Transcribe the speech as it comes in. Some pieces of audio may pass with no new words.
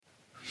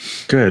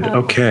Good.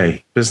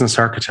 Okay. Business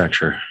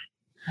architecture.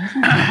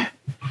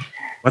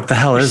 What the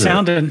hell is it?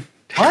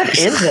 What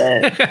is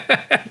it?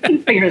 You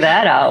can figure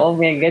that out. We'll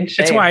be in good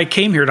shape. That's why I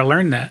came here to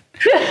learn that.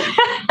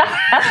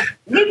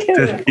 Me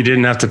too. You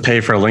didn't have to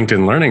pay for a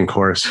LinkedIn Learning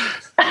course.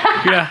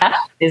 Yeah.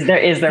 Is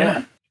there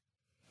one?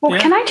 Well,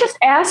 can I just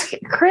ask,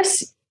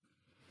 Chris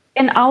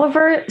and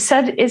Oliver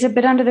said is a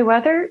bit under the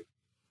weather.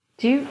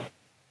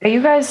 Are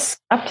you guys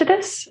up to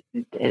this?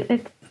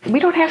 We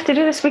don't have to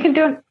do this. We can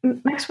do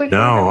it next week.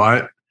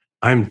 No,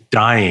 I'm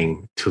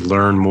dying to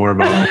learn more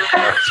about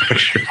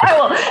architecture. I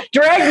will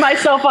drag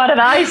myself out of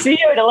the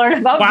ICU to learn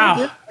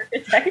about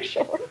business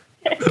architecture.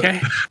 Okay,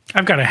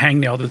 I've got a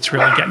hangnail that's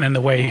really getting in the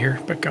way here,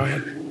 but go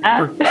ahead.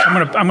 I'm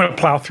gonna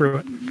plow through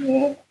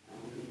it.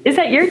 Is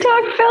that your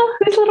dog, Phil?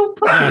 His little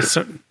puppy? Is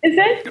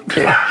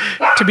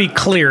it? To be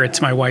clear,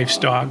 it's my wife's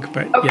dog,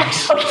 but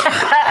yes.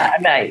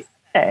 Nice.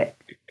 Okay.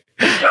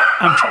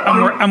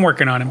 I'm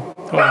working on him.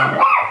 Hold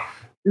on.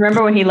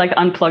 Remember when he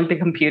unplugged the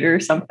computer or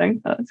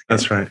something?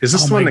 That's right. Is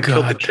this the one that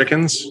killed the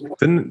chickens?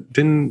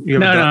 Didn't you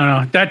have a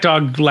dog? No. That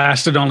dog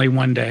lasted only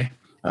one day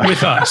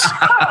with us.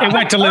 It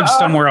went to live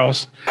somewhere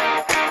else.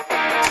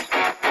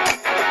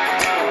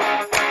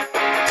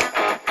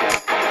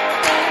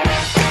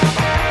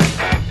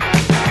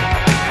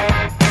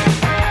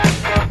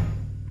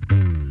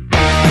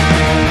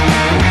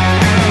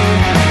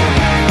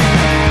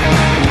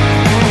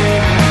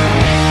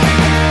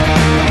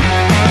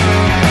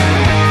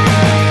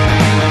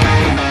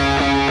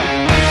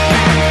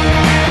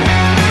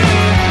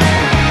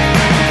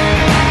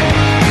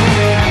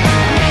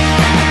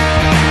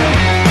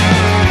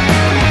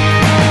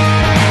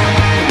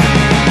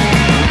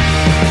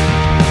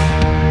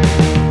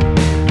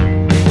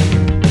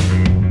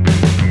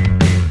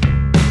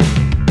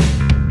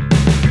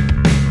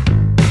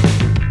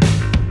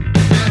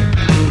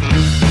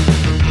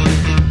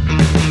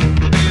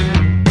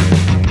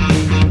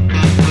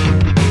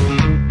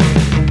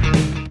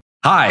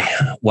 Hi,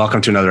 welcome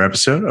to another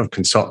episode of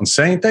Consultants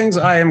Saying Things.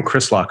 I am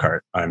Chris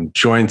Lockhart. I'm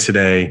joined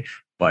today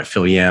by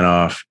Phil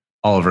Yanoff,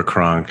 Oliver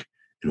Cronk,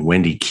 and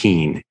Wendy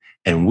Keene,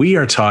 and we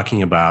are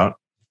talking about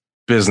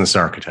business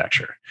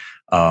architecture.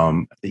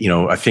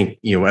 I think,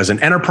 as an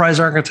enterprise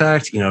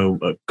architect,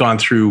 gone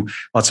through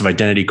lots of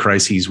identity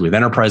crises with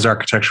enterprise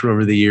architecture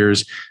over the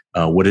years.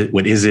 What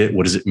is it?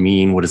 What does it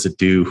mean? What does it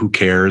do? Who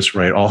cares?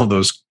 Right? All of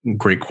those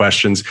great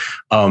questions.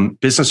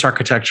 Business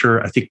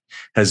architecture, I think,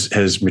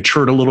 has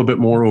matured a little bit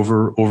more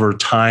over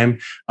time.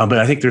 But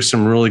I think there's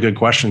some really good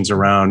questions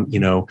around,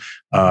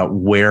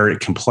 where it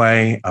can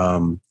play,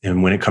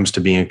 and when it comes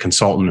to being a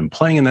consultant and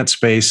playing in that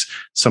space,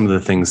 some of the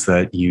things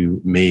that you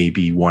may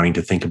be wanting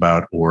to think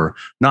about or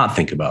not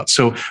think about.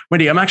 So,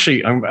 Wendy, I'm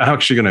actually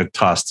going to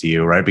toss to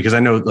you, right? Because I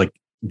know,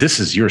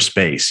 this is your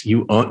space.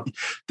 You own,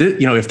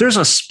 if there's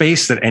a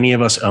space that any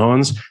of us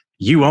owns,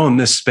 you own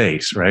this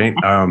space, right?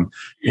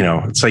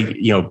 It's like,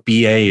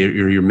 BA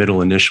or your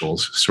middle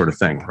initials sort of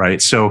thing,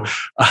 right? So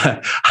I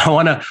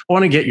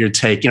want to get your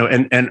take, I'll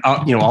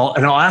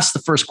ask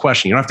the first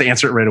question. You don't have to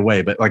answer it right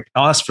away, but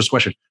I'll ask the first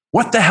question.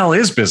 What the hell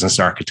is business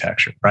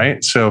architecture,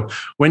 right? So,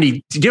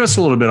 Wendy, give us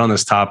a little bit on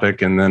this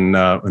topic, and then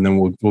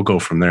we'll go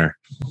from there.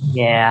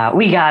 Yeah,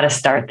 we got to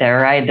start there,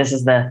 right? This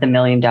is the $1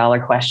 million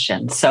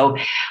question. So,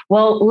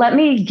 let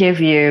me give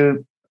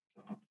you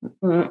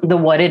the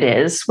what it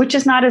is, which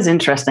is not as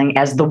interesting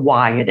as the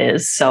why it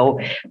is. So,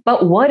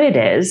 but what it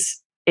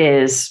is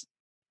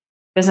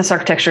business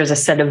architecture is a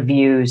set of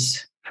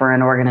views for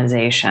an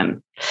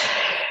organization.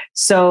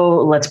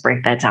 So let's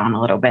break that down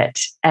a little bit.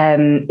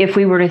 If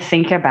we were to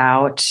think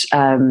about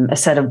a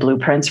set of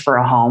blueprints for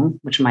a home,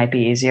 which might be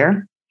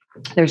easier,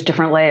 there's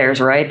different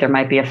layers, right? There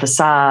might be a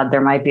facade, there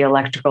might be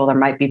electrical, there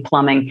might be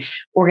plumbing.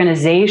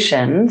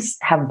 Organizations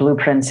have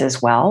blueprints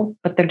as well,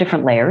 but they're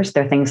different layers.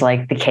 They're things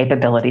like the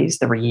capabilities,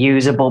 the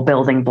reusable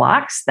building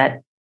blocks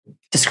that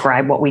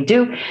describe what we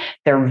do,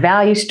 their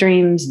value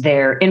streams,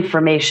 their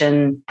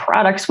information,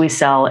 products we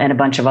sell, and a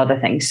bunch of other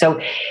things.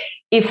 So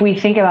if we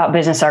think about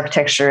business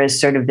architecture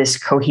as sort of this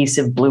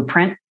cohesive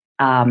blueprint,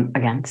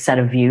 again, set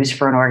of views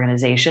for an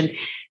organization,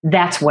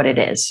 that's what it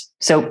is.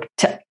 So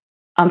to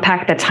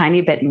unpack that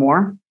tiny bit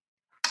more,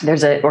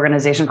 there's an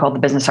organization called the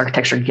Business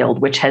Architecture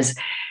Guild, which has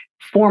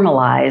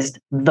formalized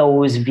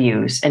those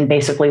views. And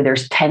basically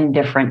there's 10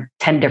 different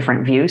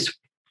views.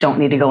 Don't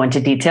need to go into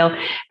detail,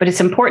 but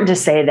it's important to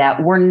say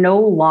that we're no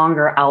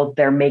longer out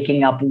there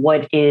making up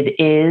what it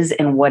is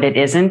and what it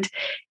isn't.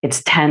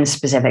 It's 10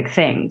 specific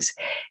things.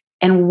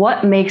 And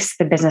what makes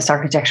the business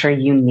architecture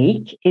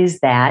unique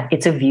is that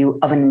it's a view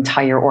of an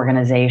entire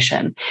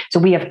organization. So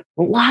we have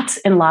lots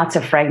and lots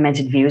of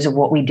fragmented views of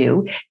what we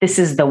do. This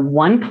is the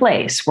one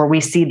place where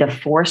we see the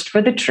forest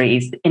for the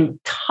trees,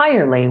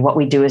 entirely what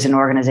we do as an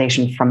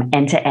organization from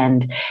end to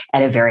end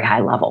at a very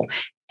high level.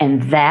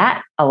 And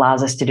that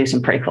allows us to do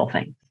some pretty cool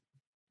things.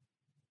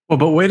 Well,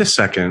 but wait a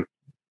second.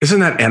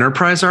 Isn't that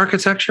enterprise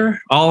architecture?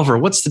 Oliver,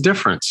 what's the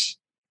difference?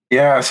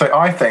 Yeah, so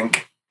I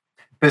think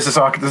this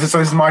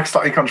is my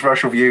slightly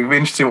controversial view. We're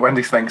interested in what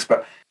Wendy thinks,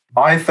 but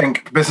I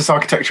think business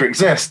architecture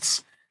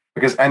exists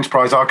because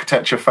enterprise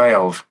architecture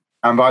failed.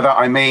 And by that,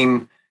 I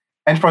mean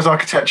enterprise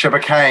architecture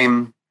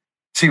became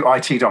too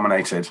IT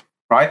dominated,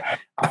 right?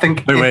 I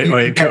think.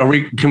 Wait.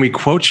 Can we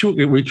quote you?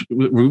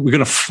 We're going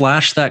to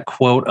flash that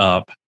quote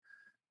up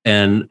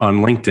and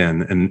on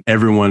LinkedIn, and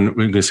everyone, we're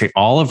going to say,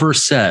 Oliver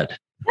said,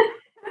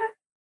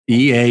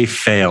 EA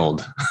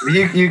failed.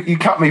 You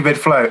cut me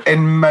mid-flow.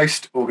 In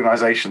most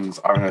organizations,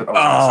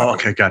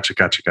 okay, gotcha.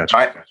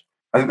 Right?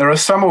 I think there are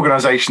some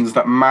organizations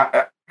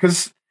that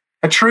because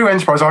a true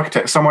enterprise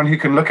architect, someone who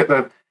can look at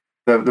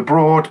the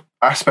broad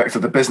aspects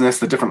of the business,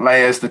 the different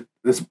layers,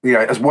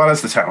 as well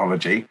as the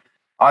technology,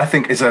 I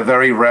think is a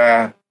very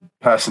rare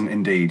person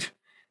indeed.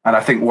 And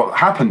I think what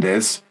happened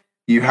is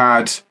you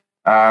had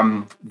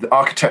the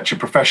architecture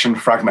profession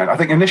fragment. I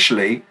think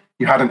initially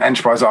you had an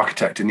enterprise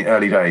architect in the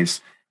early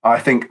days. I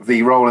think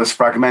the role has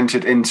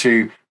fragmented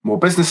into more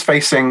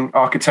business-facing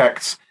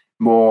architects,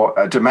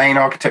 more domain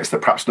architects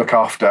that perhaps look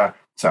after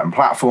certain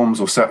platforms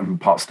or certain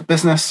parts of the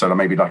business. So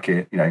maybe like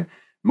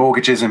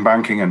mortgages in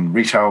banking and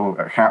retail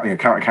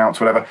current accounts,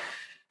 whatever,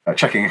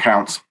 checking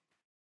accounts.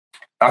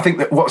 I think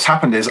that what's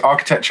happened is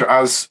architecture,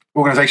 as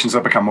organizations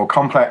have become more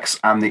complex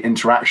and the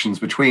interactions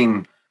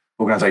between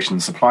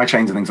organizations, supply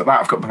chains and things like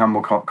that have become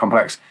more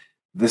complex,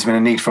 there's been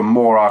a need for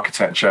more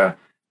architecture.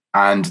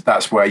 And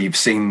that's where you've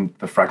seen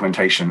the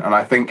fragmentation. And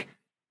I think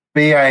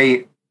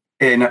BA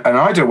in an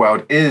ideal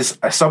world is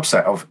a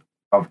subset of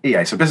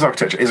EA. So business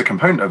architecture is a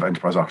component of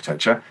enterprise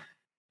architecture.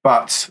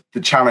 But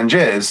the challenge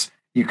is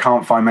you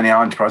can't find many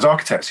enterprise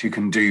architects who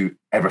can do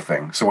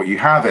everything. So what you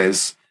have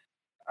is,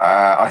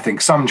 I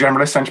think, some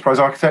generalist enterprise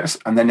architects.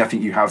 And then I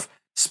think you have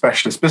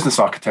specialist business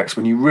architects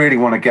when you really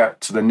want to get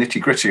to the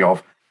nitty gritty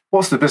of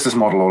what's the business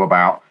model all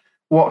about?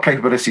 What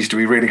capabilities do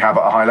we really have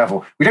at a high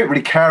level? We don't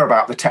really care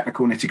about the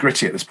technical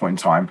nitty-gritty at this point in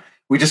time.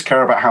 We just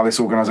care about how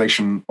this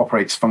organization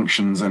operates,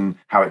 functions, and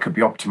how it could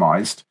be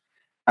optimized.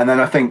 And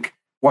then I think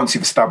once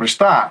you've established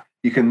that,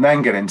 you can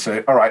then get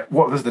into, all right,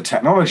 what does the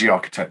technology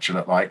architecture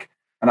look like?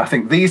 And I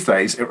think these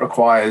days it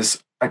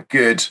requires a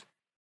good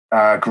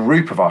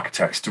group of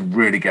architects to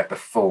really get the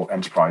full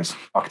enterprise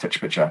architecture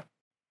picture.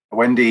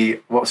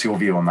 Wendy, what's your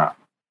view on that?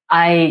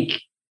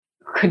 I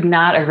could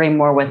not agree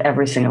more with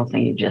every single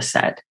thing you just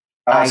said.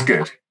 That's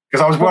good,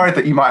 because I was worried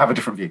that you might have a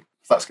different view.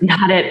 So that's good.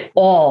 Not at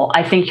all.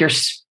 I think you're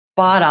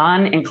spot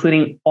on,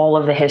 including all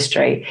of the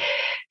history.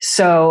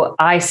 So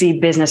I see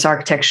business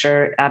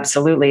architecture,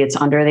 absolutely. It's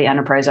under the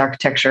enterprise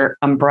architecture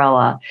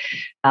umbrella,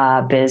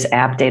 biz,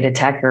 app, data,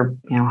 tech, or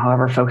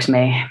however folks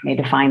may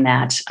define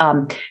that.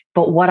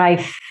 But what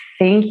I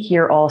think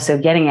you're also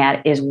getting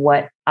at is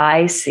what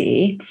I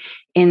see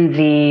in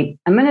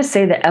I'm going to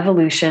say the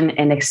evolution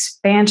and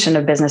expansion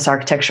of business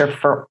architecture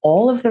for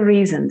all of the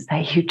reasons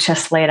that you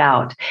just laid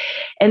out.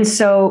 And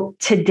so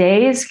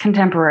today's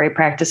contemporary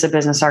practice of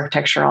business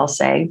architecture, I'll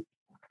say,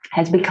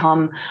 has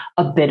become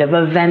a bit of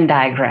a Venn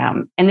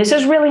diagram. And this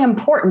is really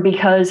important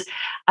because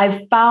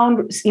I've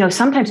found,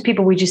 sometimes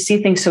people, we just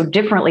see things so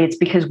differently. It's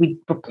because we're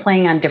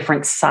playing on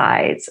different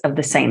sides of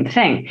the same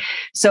thing.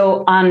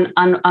 So on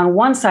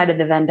one side of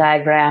the Venn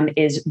diagram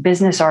is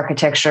business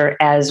architecture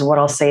as what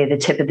I'll say the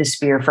tip of the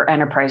spear for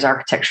enterprise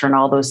architecture and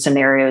all those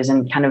scenarios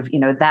and kind of,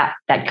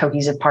 that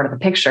cohesive part of the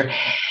picture.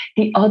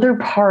 The other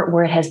part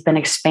where it has been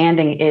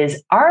expanding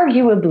is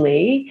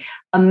arguably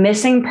a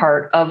missing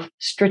part of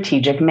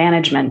strategic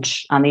management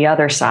on the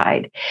other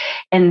side.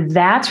 And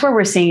that's where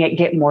we're seeing it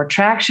get more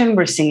traction.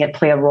 We're seeing it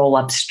play a role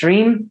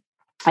upstream,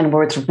 and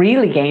where it's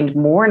really gained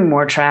more and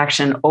more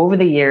traction over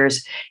the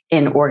years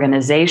in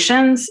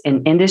organizations,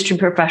 in industry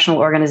professional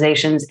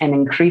organizations, and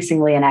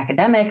increasingly in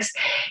academics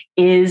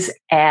is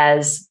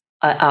as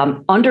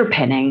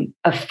underpinning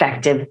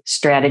effective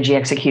strategy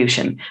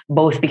execution,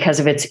 both because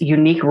of its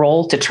unique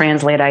role to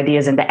translate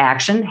ideas into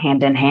action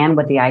hand in hand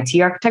with the IT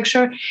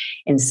architecture,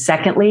 and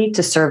secondly,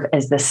 to serve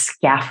as the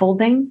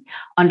scaffolding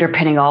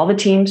underpinning all the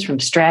teams from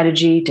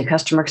strategy to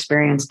customer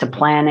experience to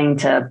planning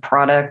to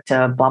product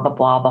to blah, blah,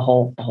 blah, the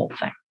whole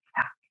thing.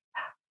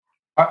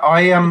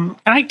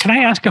 Can I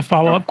ask a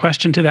follow-up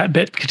question to that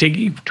bit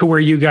to where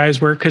you guys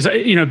were? Because,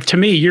 to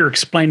me, you're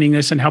explaining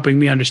this and helping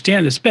me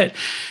understand this bit.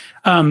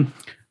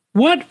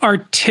 What are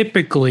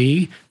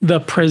typically the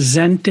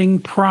presenting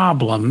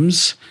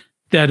problems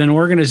that an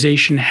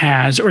organization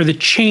has, or the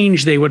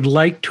change they would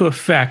like to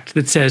affect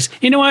that says,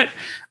 you know what,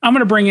 I'm going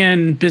to bring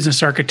in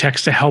business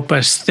architects to help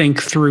us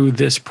think through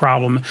this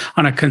problem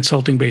on a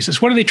consulting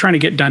basis? What are they trying to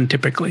get done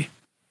typically?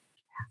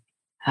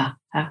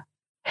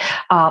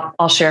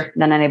 I'll share.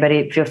 Then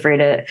anybody feel free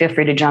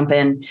to jump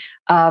in.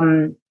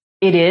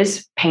 It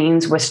is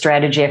pains with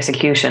strategy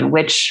execution,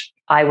 which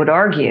I would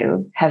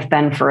argue have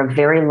been for a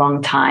very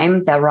long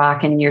time that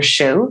rock in your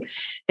shoe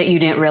that you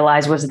didn't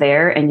realize was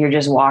there, and you're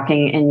just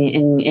walking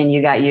and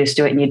you got used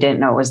to it and you didn't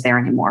know it was there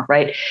anymore,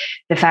 right?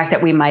 The fact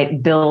that we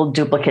might build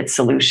duplicate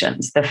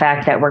solutions, the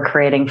fact that we're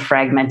creating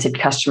fragmented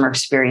customer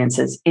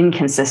experiences,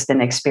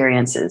 inconsistent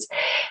experiences,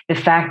 the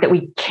fact that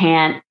we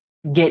can't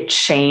get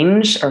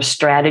change or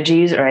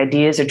strategies or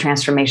ideas or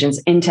transformations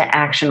into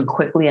action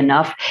quickly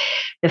enough.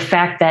 The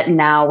fact that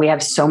now we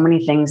have so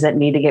many things that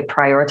need to get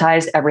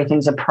prioritized,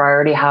 everything's a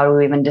priority. How do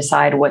we even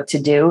decide what to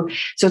do?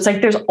 So it's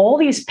like there's all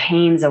these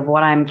pains of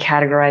what I'm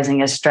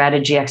categorizing as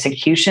strategy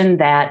execution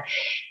that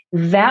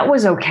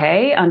was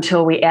okay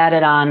until we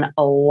added on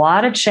a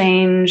lot of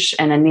change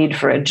and a need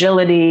for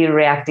agility,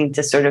 reacting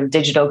to sort of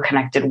digital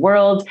connected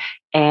world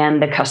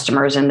and the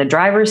customers in the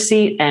driver's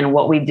seat. And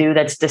what we do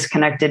that's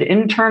disconnected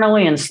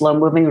internally and slow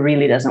moving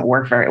really doesn't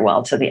work very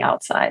well to the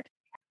outside.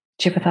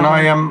 So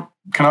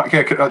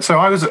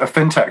I was at a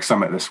FinTech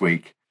summit this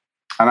week,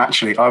 and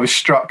actually I was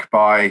struck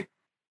by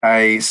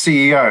a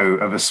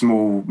CEO of a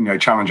small,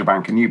 challenger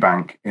bank, a new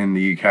bank in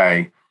the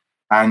UK.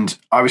 And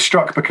I was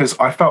struck because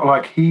I felt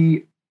like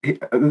he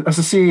as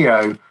a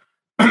CEO,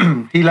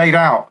 he laid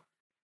out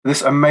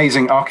this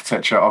amazing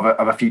architecture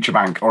of a future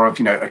bank, or of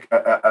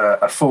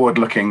a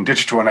forward-looking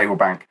digital-enabled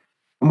bank.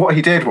 And what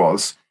he did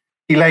was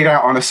he laid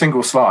out on a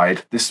single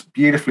slide this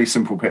beautifully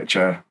simple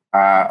picture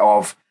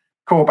of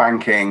core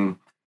banking,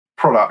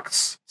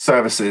 products,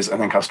 services, and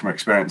then customer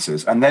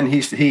experiences. And then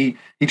he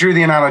drew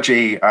the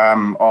analogy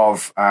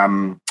of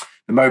the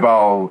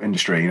mobile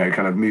industry,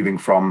 kind of moving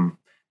from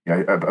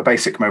a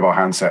basic mobile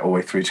handset all the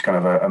way through to kind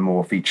of a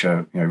more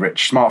feature,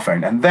 rich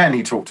smartphone. And then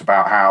he talked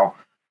about how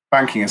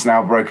banking is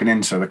now broken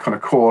into the kind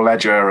of core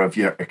ledger of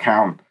your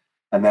account,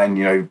 and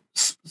then,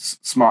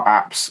 smart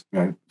apps,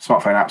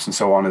 smartphone apps and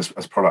so on as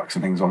products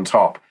and things on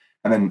top.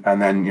 And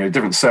then,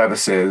 different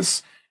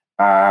services,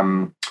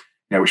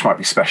 which might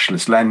be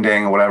specialist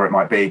lending or whatever it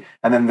might be.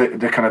 And then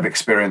the kind of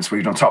experience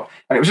weaved on top.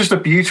 And it was just a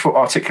beautiful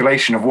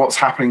articulation of what's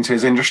happening to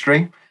his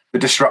industry, the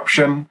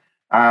disruption,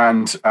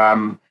 and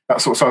that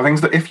sort of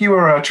things, that if you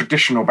were a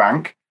traditional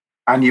bank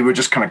and you were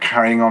just kind of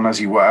carrying on as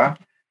you were,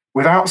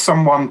 without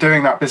someone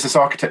doing that business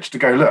architecture to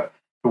go, look,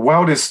 the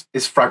world is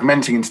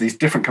fragmenting into these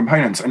different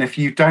components. And if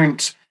you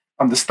don't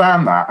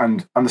understand that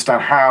and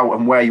understand how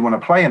and where you want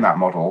to play in that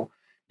model,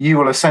 you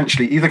will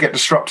essentially either get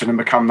disrupted and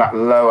become that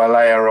lower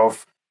layer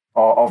of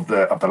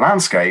the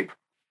landscape,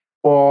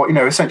 or,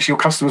 essentially your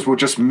customers will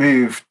just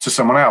move to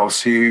someone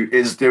else who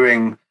is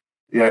doing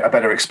a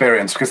better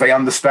experience because they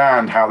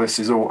understand how this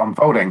is all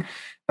unfolding.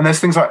 And there's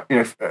things like,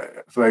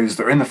 for those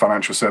that are in the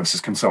financial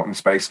services consulting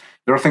space,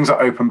 there are things like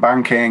open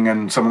banking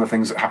and some of the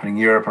things that happen in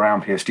Europe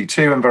around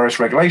PSD2 and various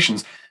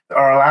regulations that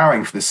are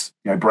allowing for this,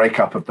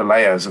 breakup of the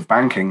layers of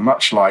banking,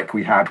 much like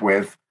we had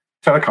with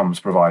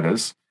telecoms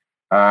providers.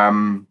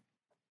 And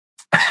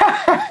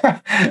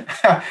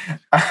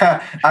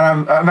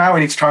now we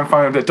need to try and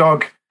find a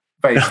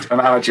dog-based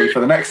analogy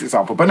for the next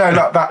example. But no,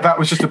 that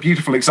was just a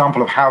beautiful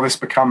example of how this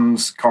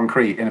becomes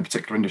concrete in a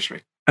particular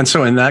industry. And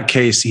so in that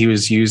case, he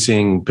was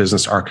using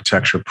business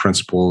architecture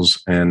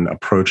principles and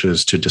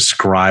approaches to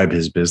describe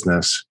his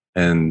business.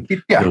 And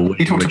he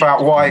talked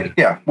about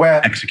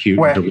where execute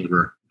and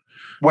deliver.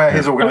 Where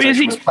his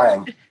organization was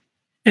playing.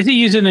 Is he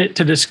using it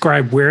to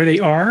describe where they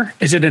are?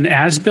 Is it an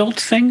as-built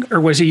thing,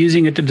 or was he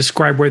using it to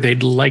describe where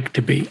they'd like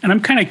to be? And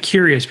I'm kind of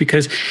curious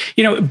because,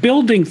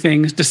 building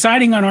things,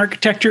 deciding on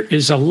architecture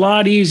is a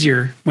lot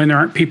easier when there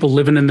aren't people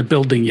living in the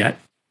building yet.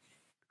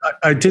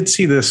 I did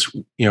see this,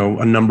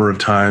 a number of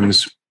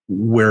times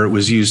where it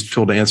was used,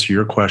 Phil, to answer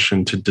your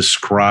question, to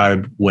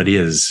describe what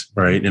is,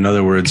 right? In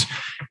other words,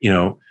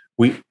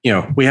 we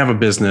have a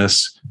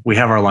business, we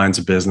have our lines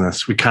of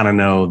business, we kind of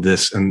know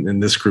this,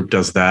 and this group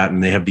does that,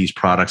 and they have these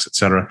products, et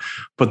cetera.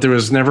 But there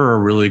was never a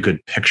really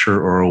good picture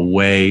or a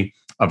way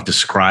of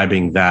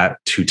describing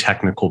that to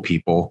technical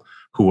people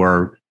who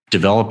are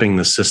developing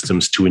the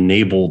systems to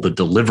enable the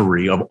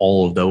delivery of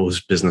all of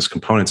those business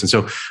components. And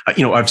so,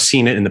 I've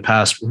seen it in the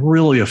past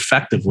really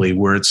effectively,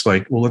 where it's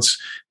like, well, let's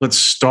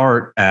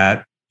start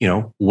at,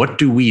 what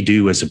do we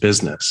do as a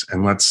business?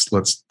 And let's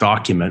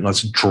document,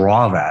 let's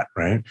draw that,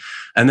 right?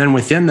 And then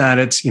within that,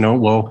 it's,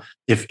 well,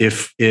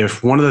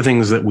 if one of the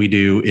things that we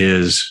do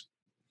is,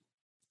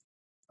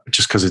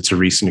 just because it's a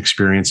recent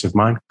experience of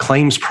mine,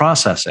 claims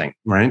processing,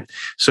 right?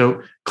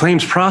 So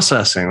claims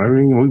processing, I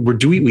mean,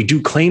 we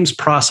do claims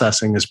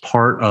processing as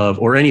part of,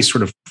 or any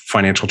sort of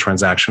financial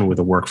transaction with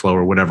a workflow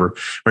or whatever,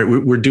 right?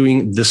 We're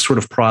doing this sort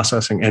of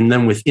processing. And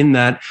then within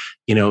that,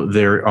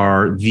 there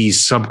are these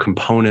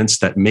subcomponents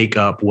that make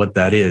up what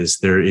that is.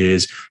 There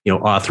is,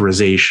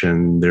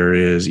 authorization. There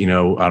is,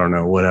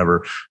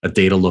 whatever, a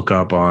data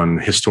lookup on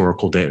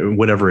historical data,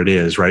 whatever it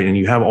is, right? And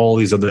you have all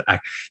these other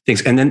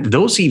things. And then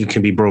those even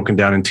can be broken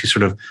down into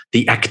sort of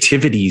the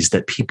activities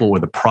that people, or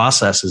the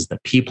processes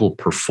that people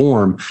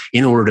perform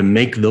in order to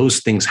make those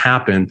things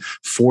happen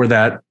for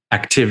that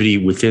activity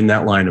within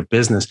that line of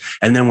business.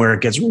 And then where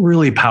it gets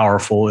really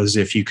powerful is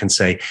if you can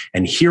say,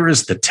 and here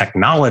is the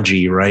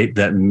technology, right,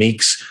 that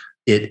makes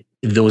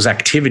those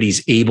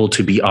activities able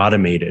to be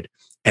automated.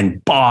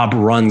 And Bob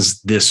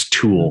runs this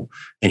tool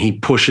and he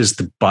pushes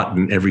the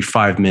button every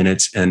 5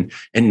 minutes. And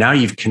now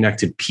you've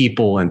connected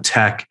people and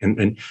tech.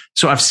 And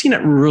so I've seen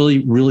it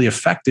really, really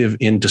effective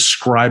in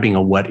describing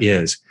a what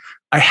is.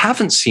 I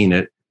haven't seen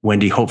it,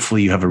 Wendy,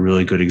 hopefully you have a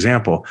really good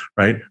example,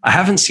 right? I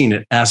haven't seen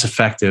it as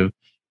effective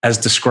as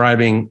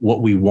describing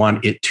what we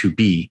want it to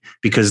be,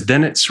 because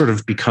then it sort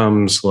of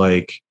becomes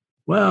like,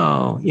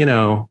 well,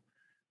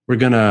 we're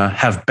going to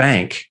have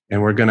bank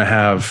and we're going to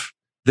have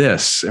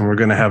this and we're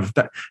going to have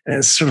that. And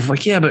it's sort of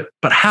like, yeah,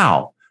 but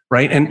how?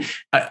 Right. And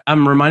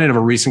I'm reminded of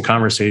a recent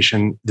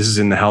conversation. This is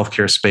in the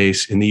healthcare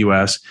space in the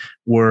US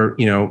where,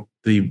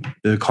 the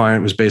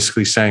client was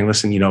basically saying,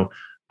 listen,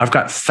 I've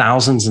got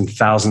thousands and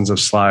thousands of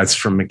slides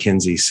from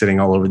McKinsey sitting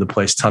all over the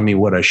place. Tell me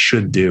what I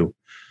should do.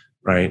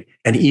 Right.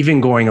 And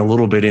even going a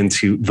little bit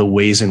into the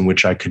ways in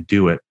which I could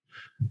do it.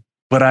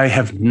 But I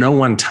have no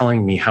one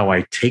telling me how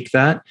I take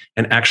that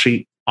and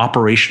actually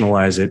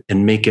operationalize it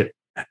and make it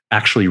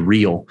actually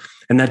real.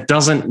 And that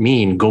doesn't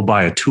mean go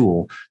buy a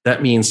tool.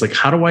 That means like,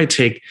 how do I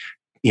take,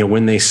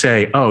 when they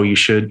say, oh, you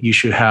should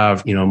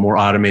have, more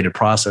automated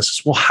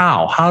processes. Well,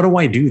 how do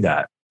I do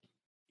that?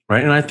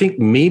 Right. And I think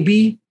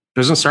maybe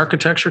business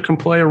architecture can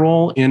play a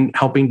role in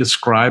helping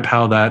describe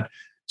how that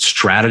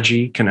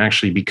strategy can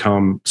actually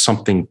become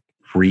something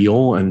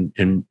real and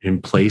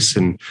in place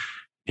and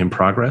in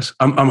progress.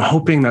 I'm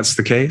hoping that's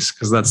the case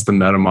because that's the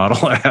meta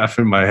model I have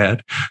in my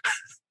head.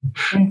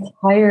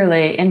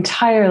 Entirely.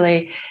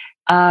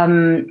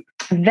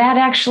 That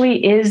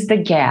actually is the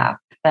gap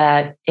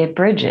that it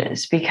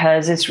bridges,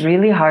 because it's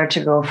really hard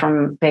to go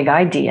from big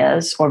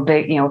ideas or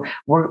big,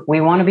 we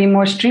want to be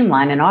more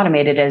streamlined and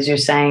automated, as you're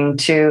saying,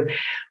 to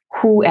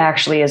who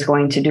actually is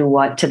going to do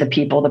what to the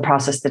people, the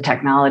process, the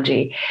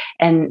technology.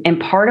 And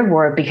part of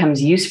where it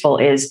becomes useful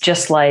is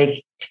just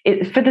like,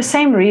 for the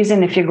same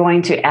reason, if you're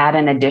going to add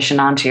an addition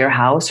onto your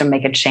house or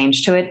make a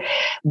change to it,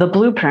 the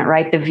blueprint,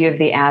 right? The view of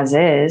the as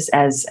is,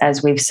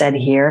 as we've said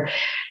here,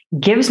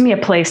 gives me a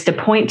place to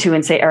point to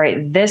and say, all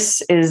right,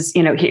 this is,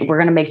 we're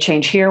going to make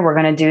change here. We're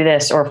going to do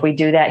this. Or if we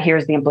do that,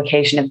 here's the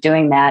implication of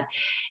doing that.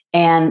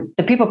 And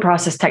the people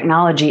process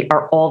technology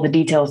are all the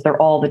details.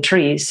 They're all the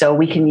trees. So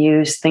we can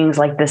use things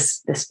like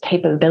this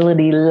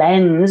capability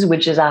lens,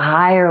 which is a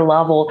higher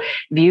level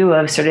view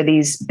of sort of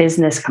these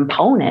business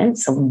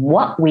components of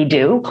what we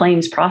do,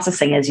 claims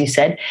processing, as you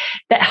said,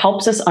 that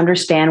helps us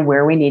understand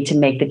where we need to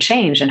make the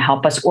change and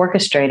help us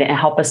orchestrate it and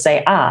help us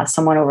say,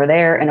 someone over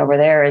there and over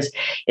there is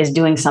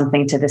doing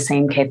something to the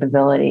same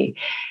capability.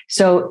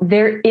 So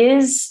there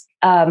is,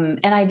 and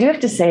I do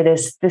have to say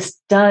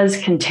this does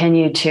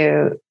continue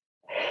to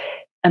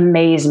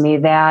amaze me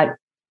that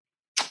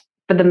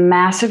for the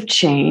massive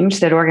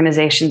change that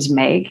organizations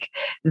make,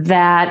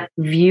 that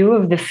view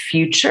of the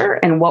future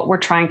and what we're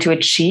trying to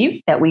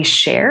achieve that we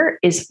share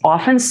is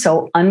often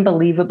so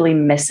unbelievably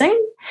missing.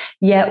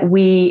 Yet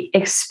we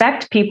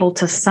expect people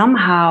to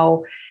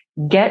somehow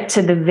get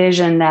to the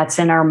vision that's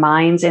in our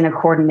minds in a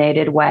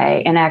coordinated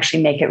way and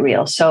actually make it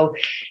real. So,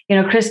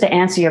 Chris, to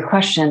answer your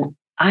question,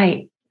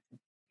 I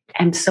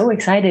am so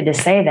excited to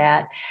say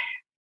that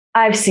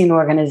I've seen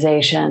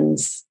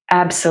organizations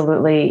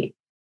absolutely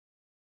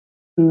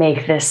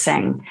make this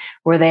sing,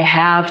 where they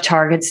have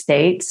target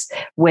states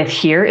with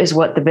here is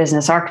what the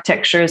business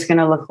architecture is going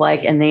to look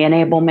like, and the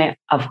enablement,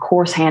 of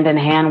course, hand in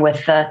hand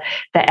with the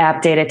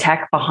app data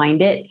tech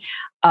behind it.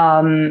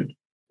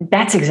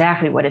 That's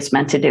exactly what it's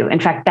meant to do. In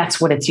fact,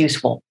 that's what it's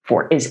useful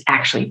for, is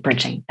actually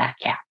bridging that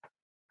gap.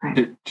 Right?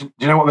 Do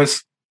you know what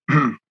this?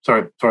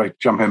 sorry,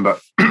 jump in,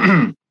 but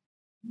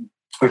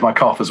with my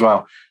cough as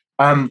well.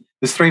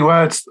 There's three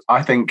words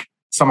I think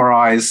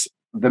summarize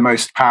the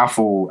most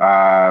powerful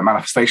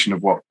manifestation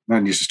of what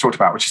you just talked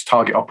about, which is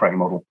target operating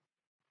model.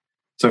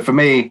 So for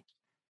me,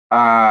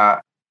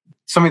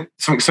 something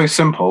so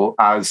simple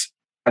as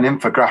an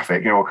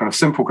infographic, a kind of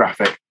simple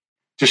graphic,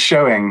 just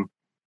showing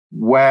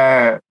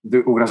where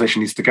the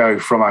organization needs to go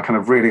from a kind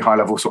of really high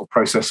level sort of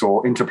process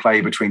or interplay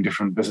between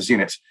different business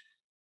units.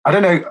 I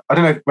don't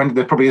know when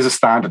there probably is a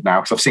standard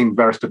now, because I've seen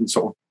various different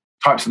sort of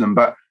types of them,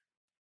 but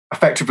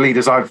effective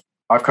leaders I've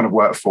kind of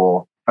worked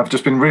for have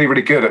just been really,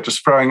 really good at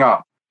just throwing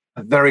up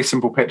a very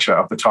simple picture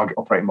of the target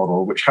operating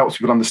model, which helps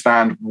people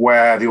understand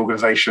where the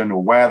organization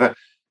or where the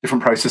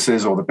different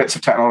processes or the bits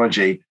of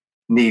technology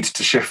need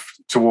to shift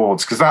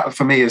towards. Because that,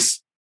 for me, is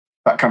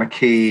that kind of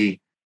key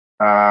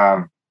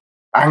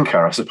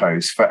anchor, I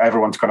suppose, for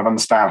everyone to kind of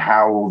understand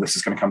how all this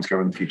is going to come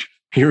together in the future.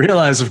 You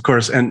realize, of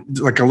course, and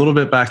like a little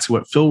bit back to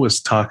what Phil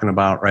was talking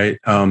about, right?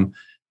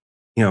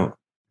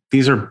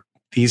 These are,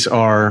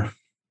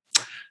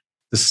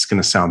 this is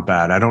going to sound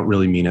bad. I don't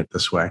really mean it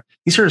this way.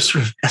 These are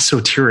sort of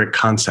esoteric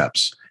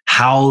concepts,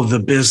 how the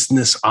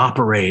business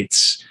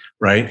operates,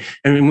 right?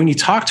 I mean, when you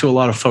talk to a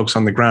lot of folks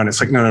on the ground,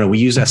 it's like, no, we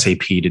use SAP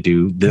to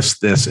do this,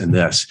 this, and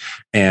this,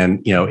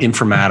 and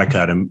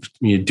Informatica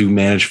to do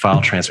manage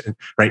file transfer,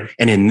 right?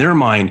 And in their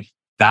mind,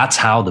 that's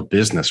how the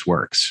business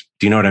works.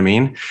 Do you know what I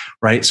mean?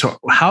 Right? So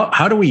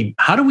how do we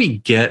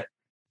get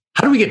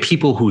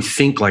people who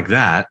think like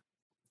that,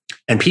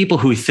 and people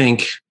who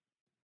think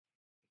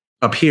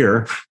up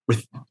here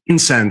with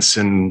incense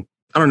and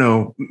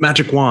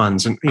magic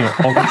wands and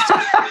all that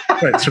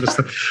stuff, right, sort of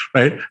stuff,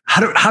 right?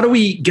 How do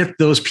we get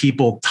those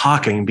people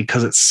talking?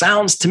 Because it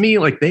sounds to me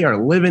like they are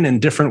living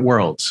in different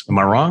worlds. Am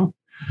I wrong?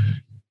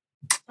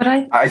 But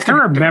I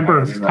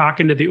remember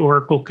talking to the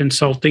Oracle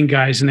consulting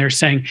guys, and they're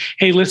saying,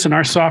 hey, listen,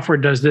 our software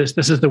does this.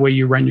 This is the way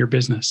you run your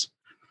business.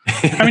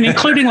 I mean,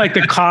 including like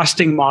the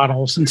costing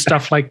models and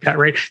stuff like that,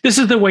 right? This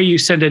is the way you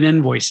send an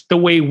invoice, the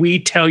way we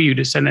tell you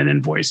to send an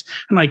invoice.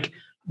 I'm like,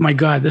 my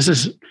God, this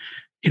is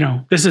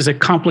a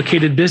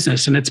complicated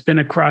business, and it's been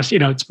across,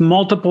 it's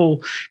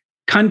multiple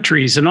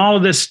countries and all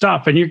of this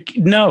stuff. And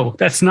no,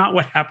 that's not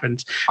what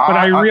happens. But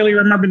I really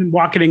remember them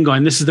walking in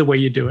going, this is the way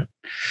you do it.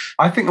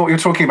 I think what you're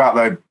talking about,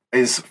 though,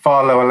 is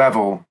far lower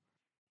level.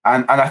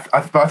 And I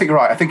think you're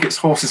right. I think it's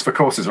horses for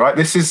courses, right?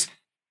 This is...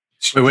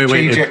 Wait.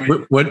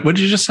 What did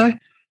you just say?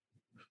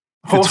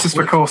 Horses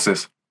for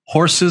courses.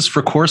 Horses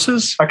for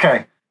courses?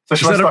 Okay. So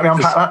should I slightly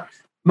unpack that?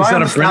 My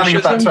understanding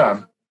of that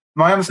term,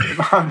 my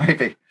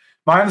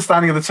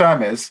understanding of the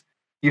term is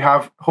you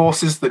have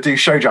horses that do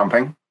show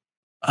jumping.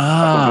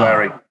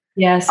 Blurry.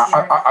 Yes.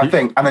 I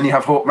think. And then you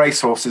have race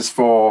horses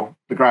for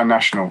the Grand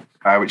National,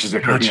 which is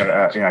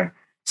a,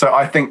 so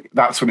I think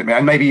that's what it means.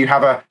 And maybe you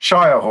have a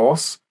Shire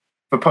horse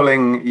for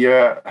pulling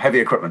your heavy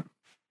equipment.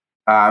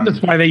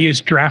 That's why they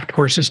use draft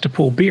horses to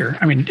pull beer.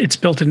 I mean, it's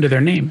built into their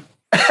name.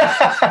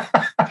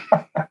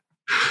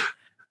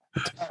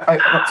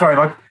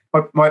 Sorry,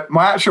 my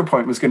actual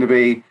point was going to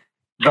be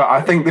that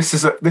I think this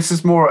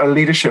is more at a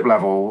leadership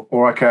level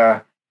or like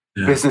a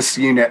business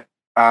unit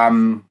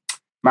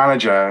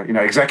manager,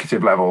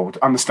 executive level,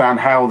 to understand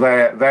how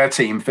their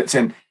team fits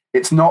in.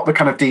 It's not the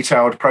kind of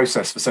detailed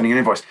process for sending an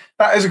invoice.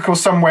 That is, of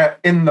course, somewhere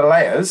in the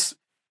layers,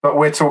 but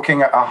we're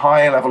talking at a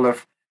higher level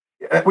of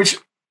which,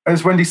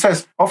 as Wendy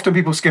says, often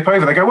people skip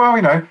over. They go, well,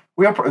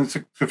 we operate,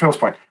 to Phil's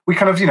point, we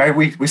kind of,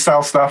 we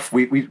sell stuff,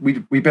 we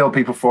build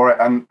people for it,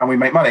 and we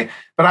make money.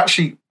 But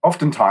actually,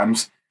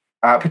 oftentimes,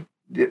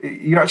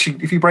 you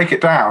actually, if you break it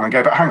down and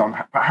go, but hang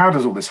on, how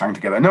does all this hang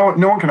together? No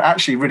one can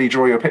actually really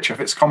draw you a picture if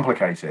it's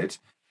complicated.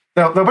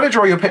 They'll better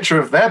draw you a picture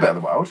of their bit of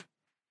the world.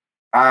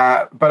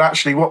 But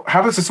actually,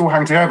 how does this all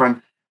hang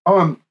together?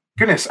 And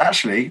goodness,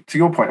 actually, to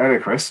your point earlier,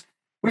 Chris,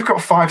 we've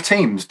got 5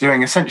 teams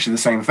doing essentially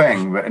the same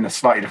thing, but in a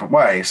slightly different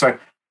way. So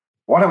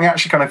why don't we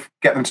actually kind of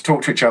get them to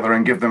talk to each other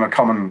and give them a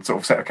common sort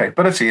of set of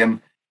capability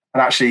and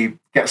actually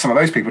get some of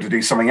those people to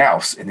do something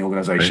else in the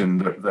organization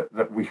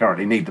that we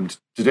currently need them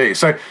to do.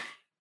 So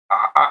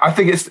I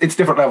think it's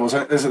different levels.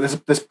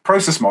 There's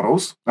process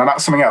models, and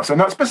that's something else.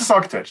 And that's business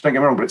architecture, don't get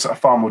me wrong, but it's at a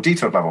far more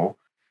detailed level.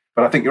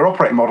 But I think your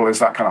operating model is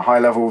that kind of high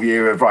level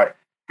view of, right,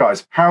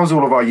 guys, how's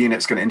all of our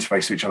units going to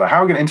interface to each other?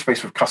 How are we going to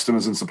interface with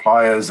customers and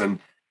suppliers and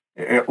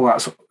all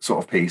that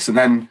sort of piece? And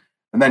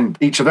then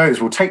each of those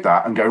will take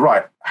that and go,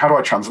 right, how do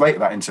I translate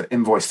that into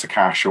invoice to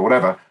cash or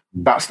whatever?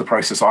 That's the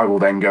process I will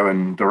then go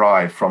and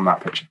derive from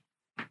that picture.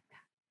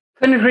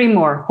 Couldn't agree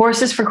more.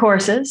 Horses for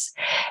courses.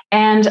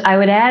 And I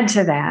would add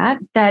to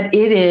that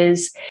it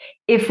is,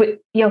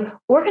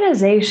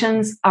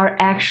 organizations are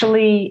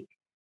actually,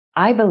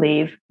 I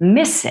believe,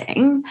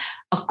 missing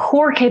a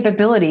core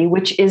capability,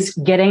 which is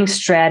getting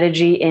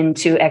strategy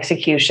into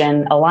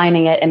execution,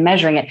 aligning it and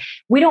measuring it.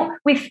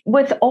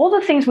 With all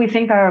the things we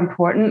think are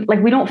important, like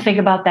we don't think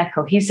about that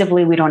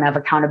cohesively. We don't have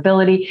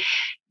accountability.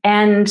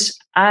 And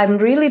I'm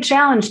really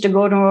challenged to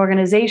go to an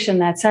organization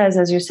that says,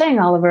 as you're saying,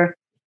 Oliver,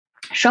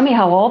 show me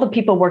how all the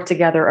people work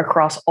together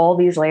across all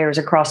these layers,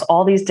 across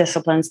all these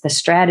disciplines, the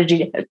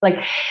strategy, like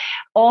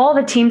all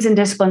the teams and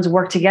disciplines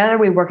work together.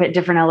 We work at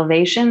different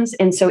elevations.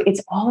 And so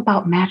it's all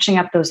about matching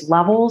up those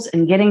levels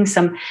and getting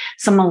some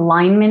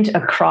alignment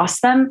across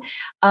them.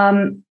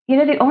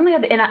 The only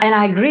other, and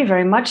I agree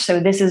very much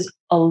so, this is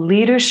a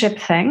leadership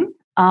thing.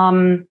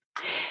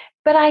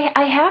 But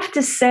I have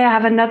to say, I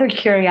have another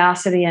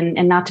curiosity,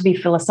 and not to be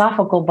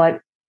philosophical,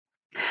 but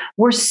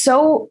we're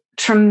so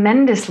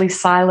tremendously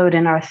siloed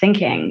in our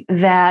thinking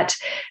that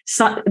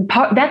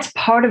that's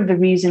part of the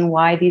reason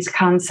why these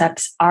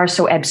concepts are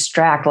so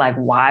abstract. Like,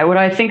 why would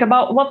I think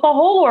about what the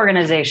whole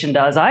organization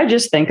does? I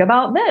just think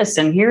about this,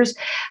 and here's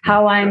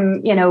how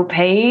I'm,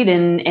 paid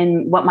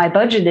and what my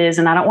budget is,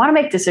 and I don't want to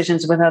make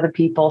decisions with other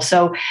people.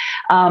 So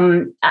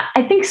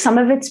I think some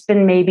of it's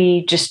been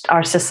maybe just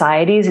our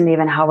societies and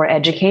even how we're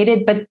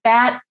educated, but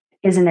that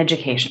is an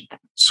education thing.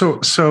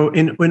 So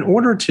in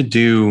order to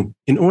do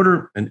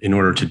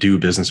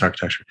business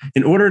architecture,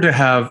 in order to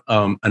have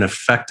an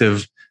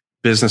effective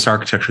business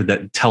architecture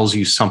that tells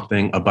you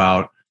something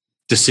about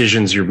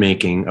decisions you're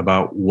making,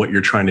 about what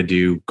you're trying to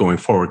do going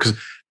forward, because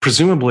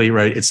presumably,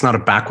 right, it's not a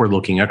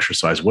backward-looking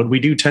exercise. What did we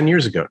do 10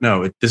 years ago?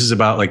 No, this is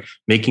about like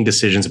making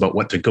decisions about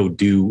what to go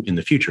do in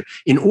the future.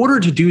 In order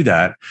to do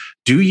that,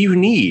 do you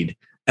need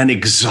an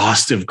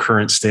exhaustive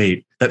current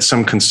state that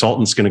some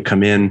consultant's going to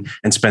come in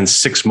and spend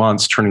 6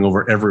 months turning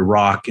over every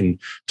rock and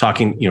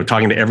talking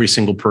to every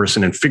single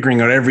person and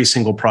figuring out every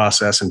single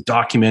process and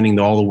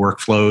documenting all the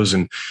workflows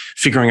and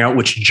figuring out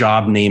which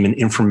job name in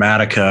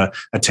Informatica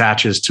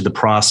attaches to the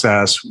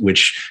process,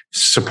 which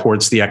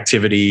supports the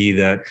activity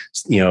that,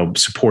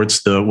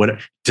 supports the what?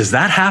 Does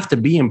that have to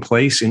be in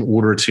place in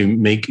order to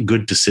make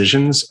good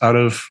decisions out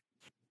of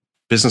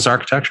business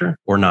architecture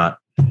or not?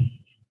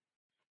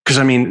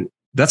 Because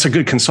that's a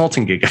good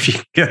consulting gig if you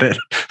get it.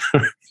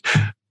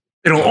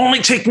 It'll only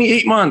take me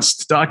 8 months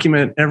to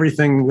document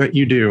everything that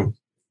you do.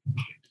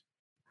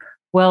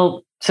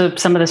 Well, so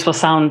some of this will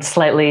sound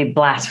slightly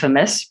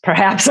blasphemous,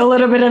 perhaps a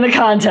little bit in the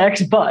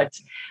context, but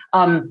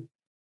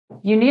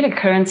you need a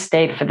current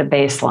state for the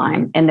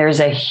baseline. And there's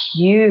a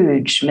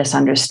huge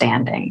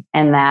misunderstanding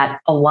in that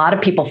a lot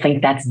of people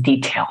think that's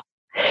detail.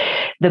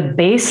 The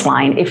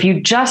baseline, if you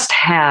just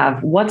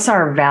have what's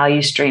our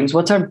value streams,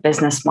 what's our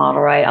business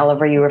model, right?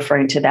 Oliver, you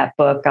referring to that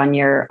book on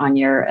your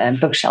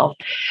bookshelf,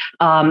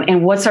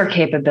 and what's our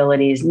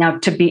capabilities? Now,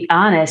 to be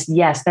honest,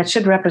 yes, that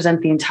should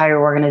represent the entire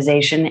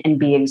organization and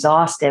be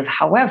exhaustive.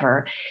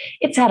 However,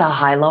 it's at a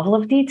high level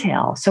of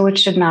detail, so it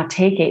should not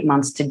take 8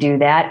 months to do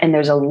that. And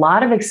there's a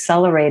lot of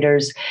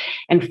accelerators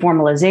and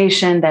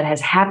formalization that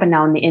has happened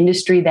now in the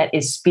industry that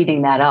is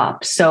speeding that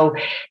up. So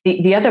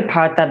the other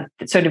part, that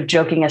sort of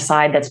joking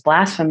aside, that's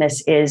blasphemous,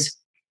 is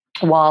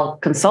while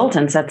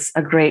consultants, that's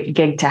a great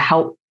gig to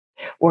help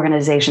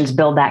organizations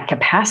build that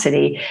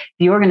capacity,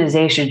 the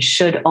organization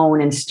should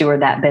own and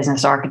steward that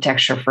business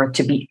architecture for it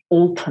to be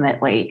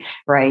ultimately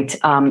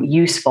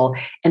useful.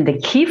 And the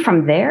key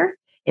from there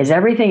is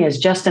everything is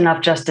just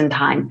enough, just in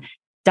time.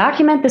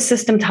 Document the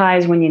system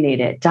ties when you need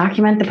it.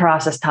 Document the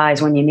process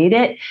ties when you need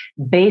it,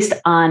 based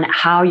on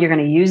how you're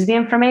going to use the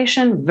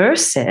information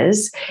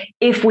versus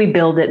if we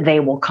build it, they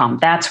will come.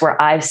 That's where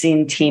I've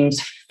seen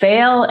teams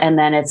fail. And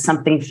then it's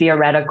something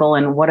theoretical.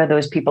 And what are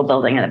those people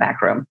building in the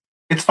back room?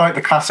 It's like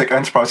the classic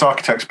enterprise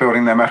architects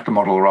building their meta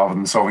model rather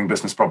than solving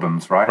business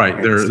problems, right?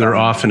 Right. They're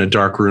off in a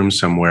dark room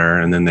somewhere,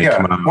 and then they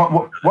come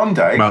out. One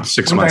day, about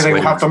 6 months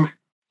later.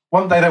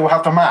 One day they will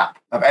have the map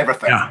of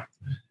everything. Yeah.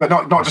 But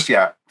not just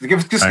yet.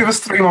 Give us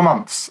 3 more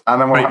months,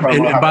 and then we'll have.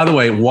 And by the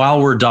way,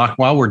 while we're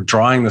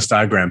drawing this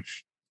diagram,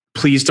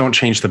 please don't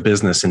change the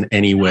business in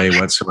any way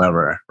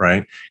whatsoever,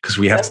 right? Because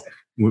we have to.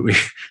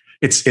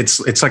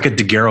 It's like a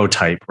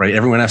daguerreotype, right?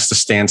 Everyone has to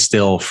stand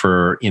still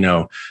for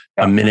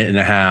a minute and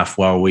a half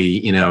while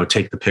we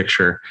take the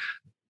picture.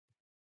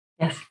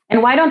 Yes.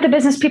 And why don't the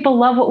business people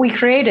love what we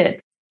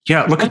created?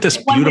 Yeah, look at this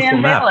beautiful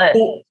map.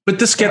 Oh, but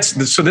this gets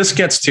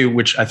to,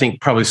 which I think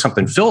probably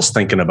something Phil's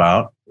thinking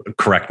about.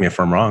 Correct me if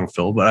I'm wrong,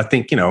 Phil, but I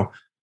think,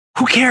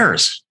 who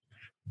cares,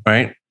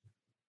 right?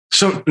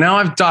 So now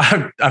I've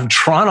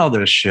drawn all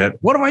this shit.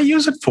 What do I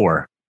use it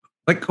for?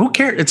 Like, who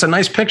cares? It's a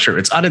nice picture.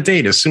 It's out of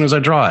date as soon as I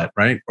draw it,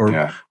 right? Or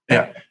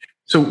yeah.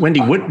 So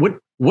Wendy, what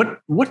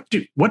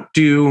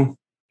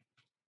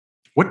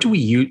do we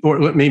use, or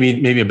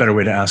maybe a better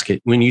way to ask it,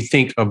 when you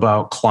think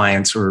about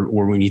clients or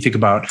when you think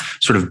about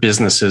sort of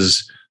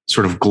businesses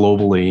sort of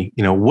globally,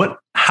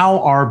 how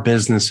are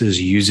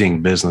businesses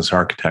using business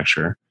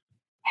architecture?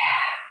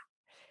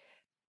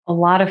 A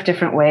lot of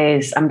different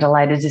ways, I'm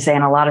delighted to say,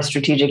 and a lot of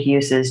strategic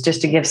uses.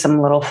 Just to give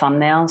some little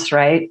thumbnails,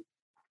 right?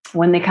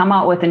 When they come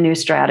out with a new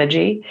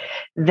strategy,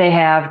 they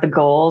have the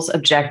goals,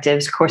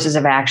 objectives, courses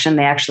of action.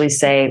 They actually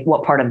say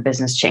what part of the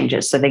business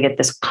changes. So they get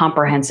this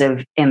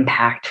comprehensive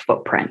impact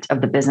footprint of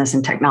the business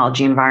and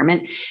technology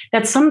environment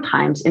that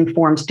sometimes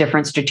informs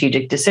different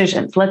strategic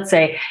decisions. Let's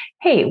say,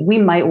 hey, we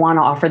might want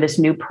to offer this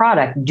new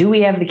product. Do we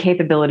have the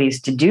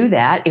capabilities to do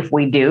that? If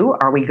we do,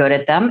 are we good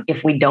at them?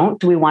 If we don't,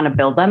 do we want to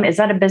build them? Is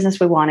that a business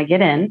we want to get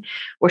in,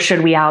 or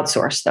should we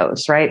outsource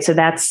those, right? So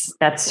that's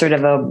sort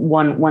of a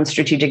one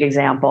strategic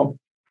example.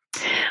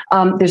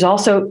 There's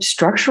also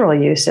structural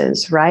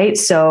uses, right?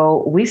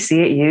 So we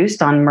see it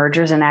used on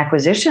mergers and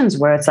acquisitions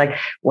where it's like,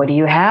 what do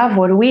you have?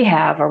 What do we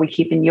have? Are we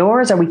keeping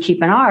yours? Are we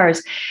keeping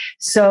ours?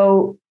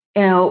 So,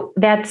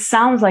 that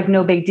sounds like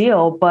no big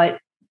deal, but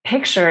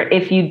picture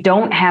if you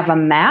don't have a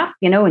map,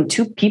 and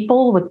two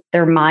people with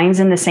their minds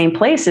in the same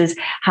places,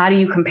 how do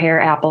you compare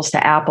apples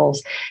to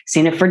apples?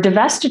 Seen it for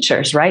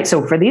divestitures, right?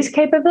 So for these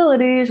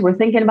capabilities, we're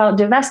thinking about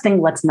divesting.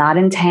 Let's not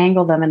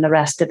entangle them in the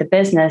rest of the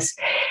business.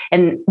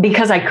 And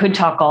because I could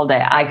talk all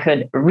day, I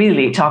could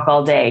really talk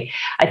all day.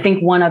 I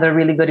think one other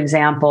really good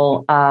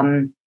example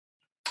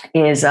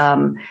is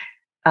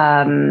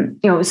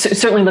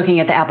certainly looking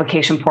at the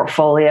application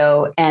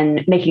portfolio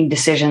and making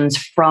decisions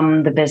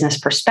from the business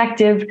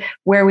perspective,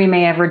 where we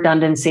may have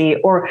redundancy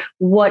or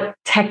what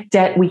tech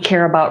debt we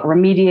care about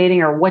remediating,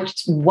 or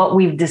what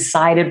we've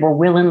decided we're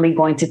willingly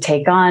going to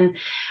take on,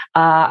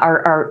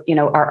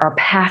 our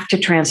path to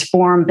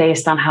transform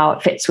based on how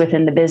it fits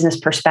within the business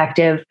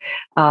perspective.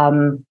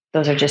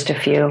 Those are just a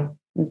few.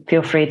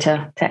 Feel free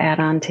to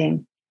add on,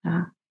 team.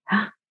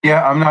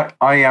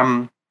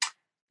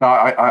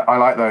 I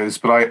like those,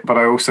 but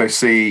I also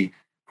see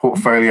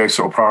portfolio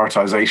sort of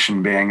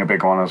prioritization being a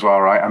big one as well,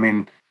 right? I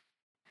mean,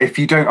 if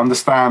you don't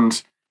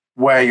understand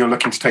where you're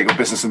looking to take your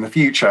business in the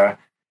future,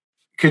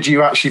 could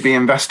you actually be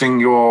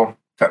investing going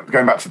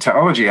back to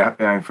technology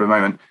for a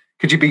moment,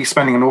 could you be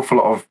spending an awful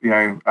lot of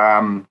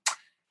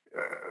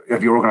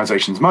your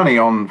organization's money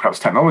on perhaps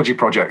technology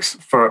projects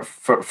for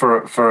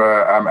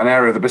an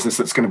area of the business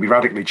that's going to be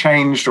radically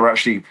changed, or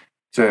actually,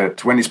 to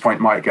Wendy's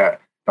point, might get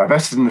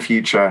divested in the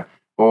future,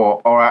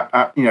 or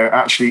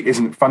actually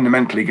isn't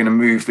fundamentally going to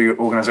move the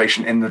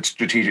organization in the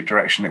strategic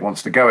direction it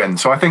wants to go in.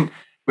 So I think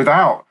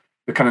without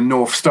the kind of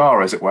North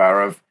Star, as it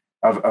were, of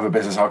a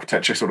business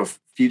architecture sort of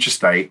future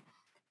state,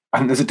 I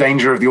think there's a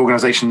danger of the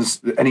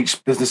organizations and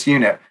each business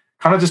unit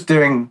kind of just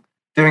doing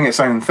its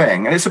own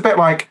thing. And it's a bit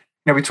like,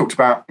 we talked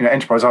about,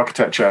 enterprise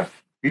architecture.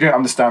 You don't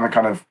understand the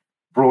kind of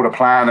broader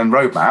plan and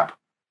roadmap.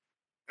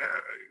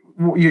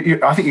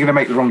 I think you're going to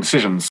make the wrong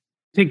decisions.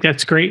 I think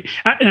that's great.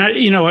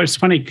 It's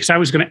funny because I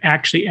was going to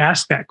actually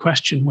ask that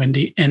question,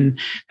 Wendy, and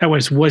that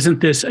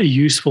wasn't this a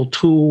useful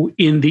tool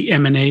in the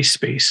M&A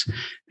space?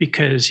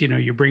 Because,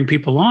 you bring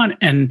people on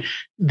and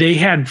they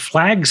had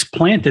flags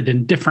planted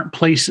in different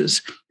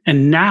places.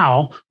 And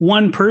now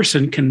one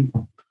person can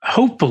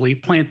hopefully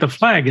plant the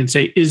flag and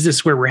say, is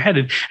this where we're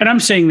headed? And I'm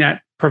saying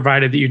that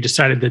provided that you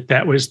decided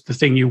that was the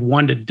thing you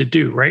wanted to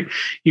do, right?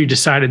 You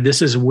decided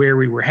this is where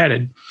we were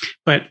headed.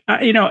 But,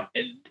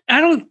 I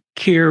don't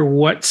care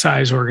what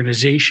size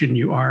organization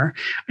you are.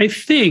 I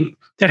think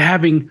that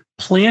having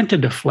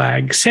planted a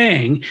flag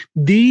saying,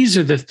 these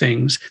are the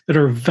things that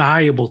are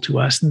valuable to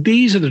us,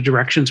 these are the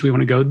directions we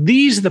want to go,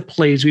 these are the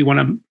plays we want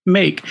to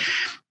make,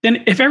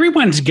 then if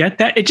everyone's get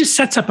that, it just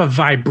sets up a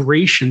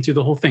vibration through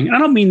the whole thing. And I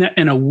don't mean that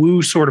in a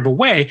woo sort of a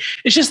way.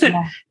 It's just that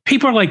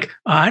people are like,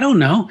 I don't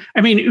know.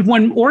 I mean,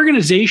 when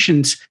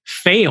organizations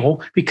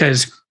fail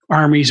because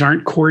armies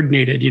aren't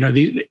coordinated,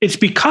 it's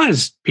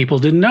because people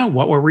didn't know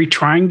what were we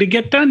trying to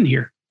get done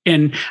here.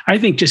 And I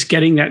think just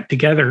getting that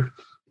together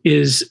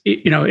is,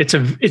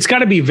 it's got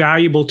to be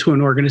valuable to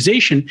an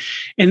organization.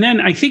 And then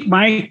I think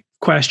my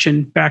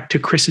question back to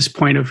Chris's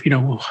point of,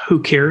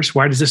 who cares?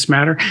 Why does this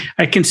matter?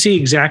 I can see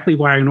exactly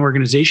why an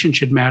organization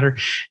should matter.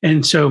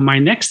 And so my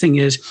next thing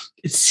is,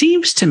 it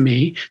seems to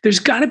me there's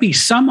got to be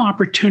some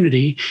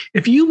opportunity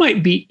if you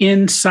might be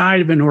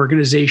inside of an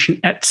organization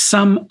at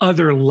some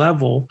other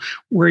level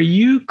where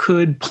you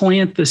could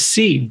plant the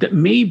seed that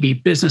maybe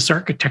business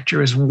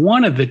architecture is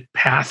one of the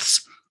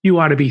paths you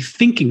ought to be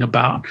thinking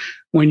about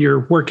when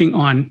you're working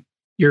on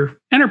your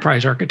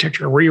enterprise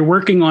architecture, where you're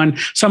working on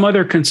some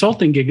other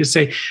consulting gig, to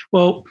say,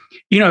 well,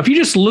 if you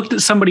just looked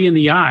at somebody in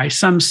the eye,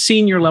 some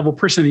senior level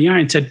person in the eye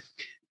and said,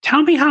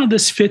 tell me how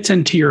this fits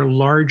into your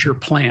larger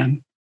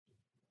plan.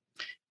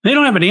 They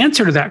don't have an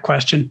answer to that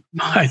question.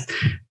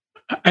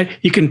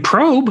 You can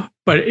probe,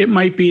 but it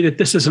might be that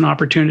this is an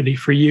opportunity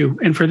for you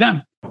and for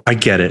them. I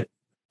get it.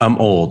 I'm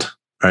old,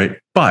 right?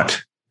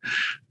 But,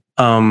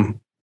 one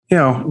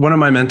of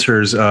my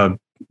mentors,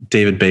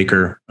 David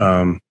Baker,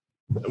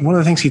 one of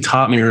the things he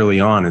taught me early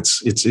on,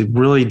 it's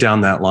really down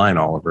that line,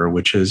 Oliver,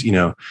 which is,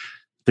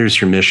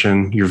 there's your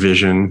mission, your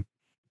vision,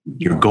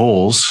 your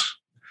goals,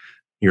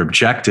 your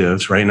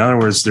objectives, right? In other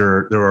words,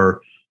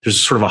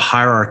 there's sort of a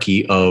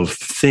hierarchy of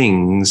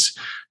things.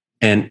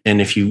 And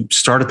if you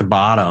start at the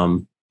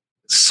bottom,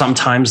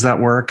 sometimes that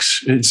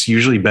works. It's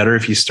usually better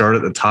if you start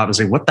at the top and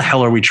say, what the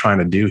hell are we trying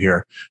to do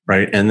here?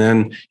 Right. And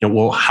then,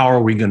 how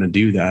are we going to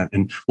do that?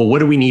 And what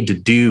do we need to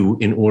do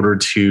in order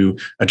to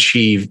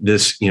achieve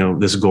this,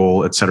 this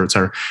goal, et cetera, et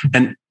cetera.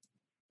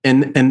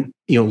 And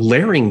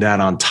layering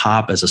that on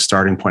top as a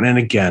starting point. And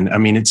again, I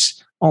mean,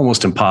 it's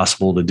almost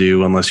impossible to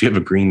do unless you have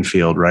a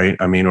greenfield, right?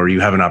 I mean, or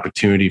you have an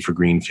opportunity for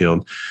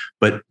greenfield,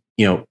 but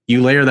you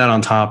layer that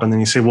on top and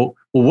then you say, well,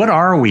 what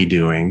are we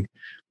doing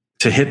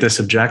to hit this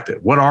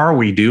objective? What are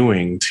we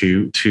doing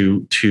to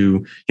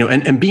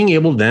and being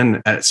able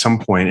then at some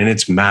point, and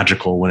it's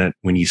magical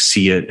when you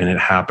see it and it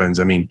happens.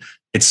 I mean,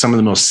 it's some of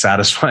the most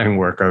satisfying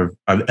work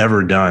I've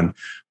ever done,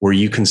 where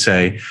you can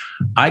say,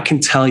 I can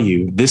tell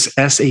you this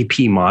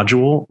SAP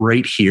module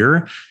right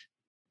here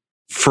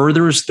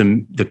furthers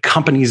the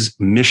company's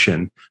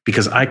mission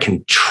because I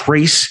can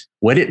trace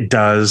what it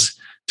does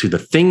to the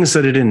things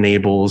that it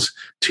enables,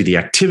 to the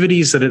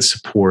activities that it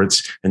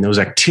supports. And those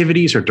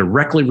activities are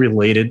directly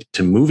related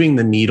to moving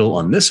the needle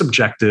on this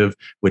objective,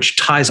 which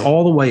ties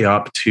all the way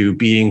up to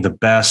being the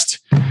best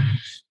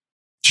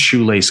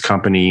shoelace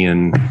company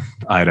in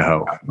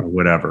Idaho or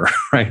whatever,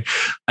 right?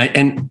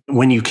 And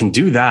when you can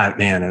do that,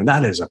 man, and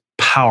that is a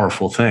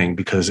powerful thing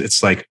because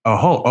it's like,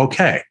 oh,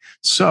 okay.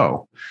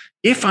 So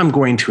if I'm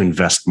going to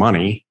invest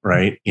money,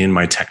 right, in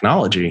my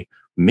technology,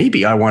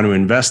 maybe I want to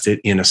invest it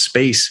in a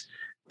space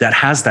that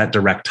has that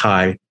direct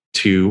tie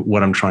to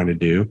what I'm trying to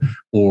do,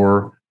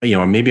 or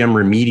maybe I'm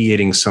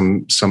remediating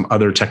some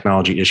other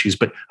technology issues,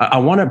 but I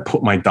want to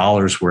put my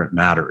dollars where it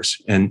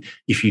matters. And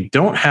if you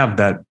don't have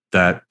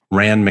that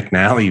Rand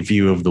McNally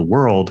view of the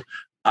world,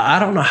 I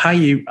don't know how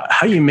you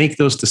make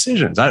those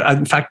decisions.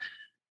 In fact,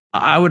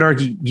 I would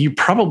argue you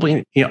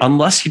probably,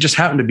 unless you just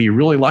happen to be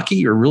really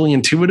lucky or really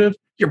intuitive,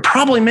 you're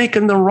probably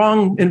making the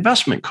wrong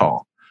investment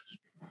call.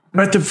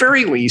 But at the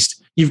very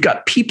least, you've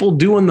got people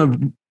doing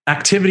the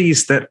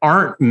activities that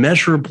aren't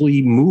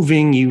measurably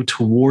moving you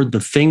toward the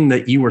thing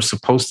that you were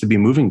supposed to be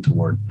moving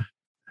toward.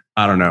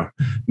 I don't know.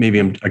 Maybe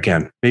I'm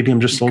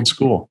just old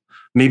school.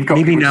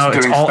 Maybe now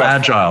it's all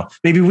agile.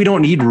 Maybe we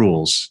don't need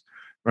rules,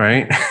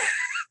 right?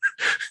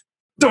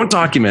 Don't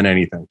document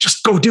anything.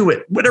 Just go do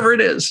it. Whatever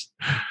it is,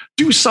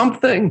 do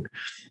something.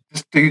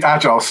 Just do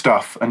agile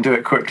stuff and do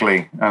it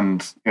quickly.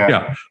 And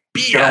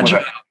be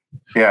agile.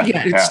 Yeah.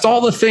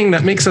 Install the thing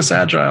that makes us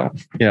agile.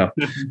 Yeah.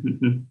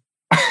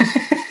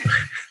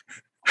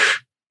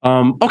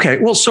 Okay.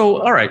 Well,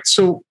 all right.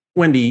 So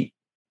Wendy,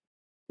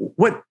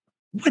 what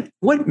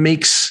what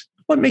makes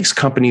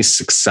companies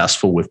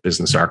successful with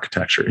business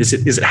architecture? Is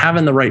it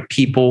having the right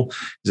people?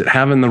 Is it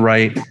having the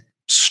right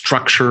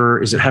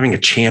structure? Is it having a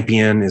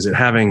champion? Is it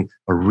having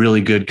a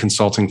really good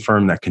consulting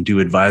firm that can do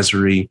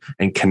advisory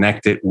and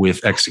connect it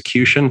with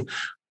execution?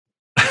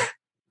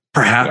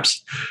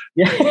 Perhaps.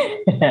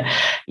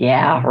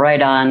 Yeah,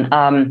 right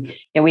on.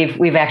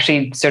 We've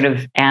actually sort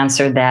of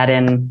answered that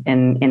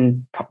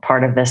in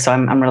part of this, so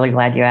I'm really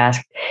glad you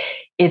asked.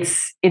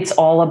 It's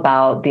all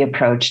about the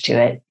approach to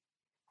it.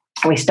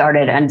 We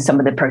started on some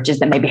of the approaches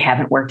that maybe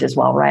haven't worked as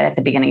well right at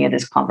the beginning of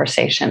this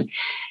conversation.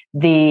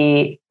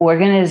 The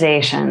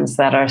organizations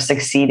that are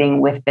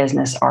succeeding with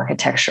business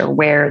architecture,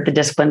 where the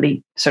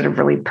discipline sort of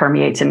really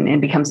permeates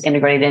and becomes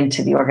integrated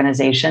into the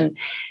organization,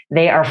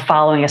 they are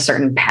following a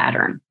certain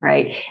pattern,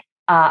 right?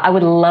 I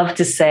would love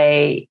to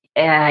say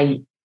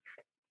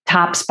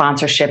top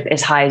sponsorship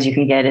as high as you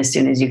can get as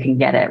soon as you can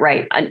get it,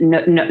 right?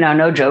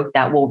 No joke,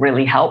 that will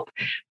really help.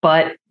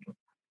 But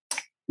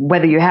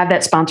whether you have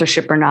that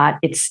sponsorship or not,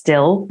 it's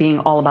still being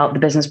all about the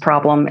business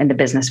problem and the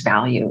business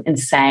value and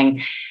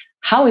saying,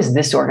 how is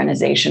this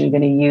organization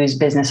going to use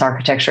business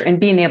architecture and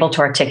being able to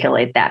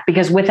articulate that?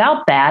 Because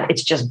without that,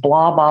 it's just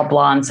blah, blah,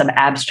 blah, and some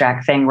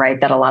abstract thing, right,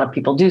 that a lot of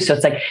people do. So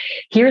it's like,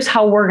 here's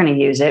how we're going to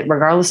use it,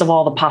 regardless of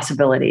all the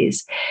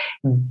possibilities.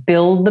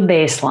 Build the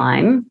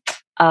baseline,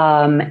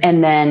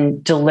 and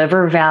then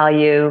deliver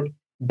value,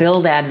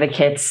 build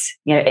advocates.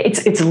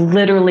 It's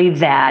literally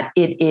that.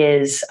 It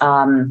is,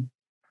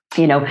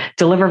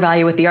 deliver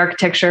value with the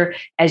architecture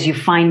as you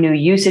find new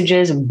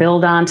usages,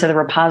 build on to the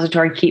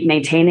repository, keep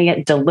maintaining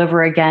it,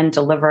 deliver again,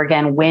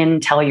 win,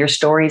 tell your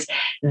stories.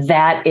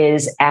 That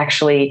is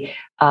actually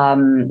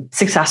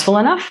successful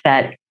enough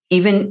that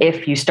even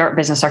if you start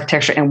business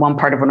architecture in one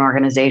part of an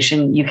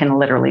organization, you can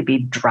literally be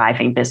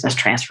driving business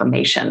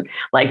transformation,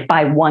 like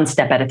by one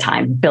step at a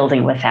time,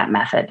 building with that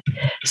method.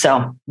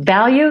 So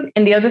value.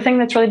 And the other thing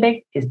that's really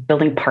big is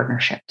building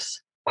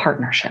partnerships,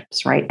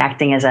 right?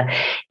 Acting as an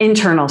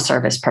internal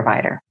service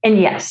provider. And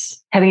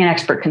yes, having an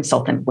expert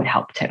consultant would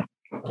help too.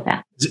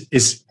 Yeah.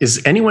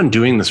 Is anyone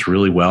doing this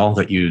really well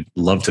that you'd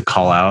love to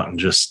call out and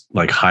just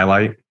like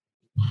highlight?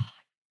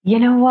 You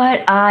know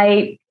what?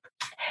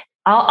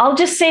 I'll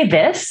just say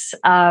this,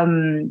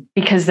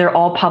 because they're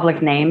all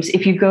public names.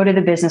 If you go to the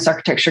Business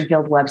Architecture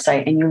Guild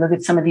website and you look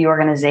at some of the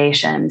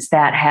organizations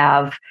that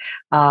have,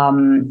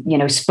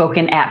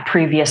 spoken at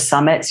previous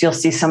summits, you'll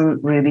see some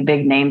really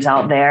big names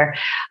out there.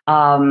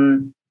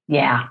 And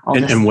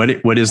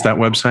what is that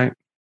website?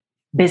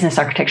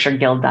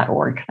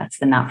 businessarchitectureguild.org. That's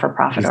the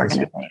not-for-profit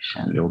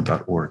organization.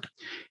 Guild.org.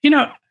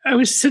 I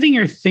was sitting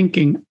here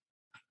thinking,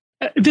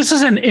 this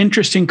is an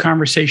interesting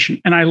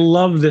conversation, and I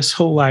love this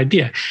whole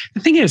idea. The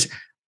thing is,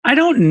 I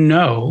don't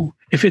know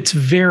if it's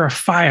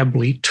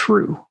verifiably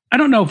true. I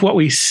don't know if what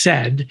we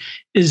said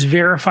is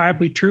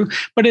verifiably true,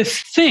 but a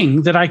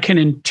thing that I can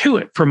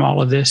intuit from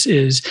all of this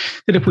is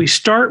that if we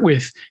start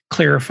with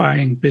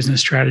clarifying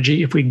business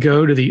strategy, if we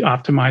go to the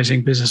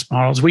optimizing business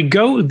models, we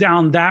go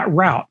down that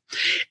route,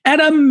 at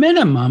a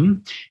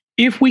minimum,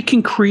 if we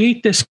can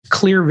create this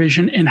clear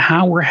vision in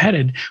how we're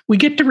headed, we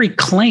get to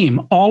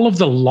reclaim all of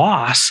the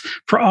loss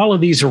for all of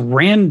these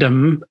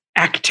random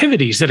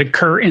activities that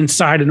occur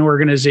inside an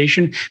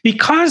organization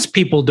because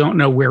people don't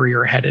know where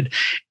you're headed.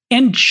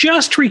 And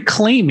just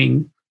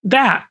reclaiming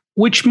that,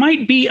 which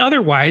might be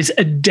otherwise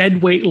a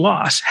deadweight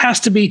loss, has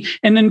to be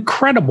an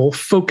incredible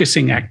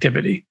focusing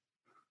activity.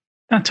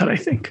 That's what I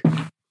think.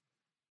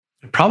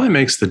 It probably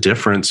makes the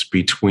difference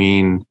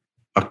between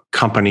a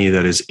company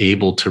that is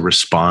able to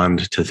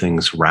respond to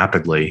things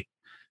rapidly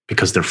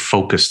because they're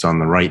focused on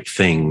the right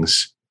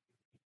things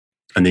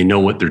and they know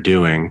what they're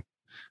doing,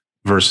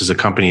 versus a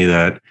company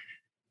that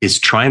is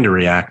trying to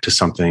react to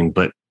something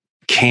but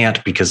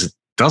can't because it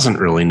doesn't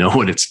really know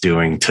what it's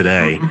doing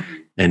today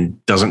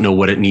and doesn't know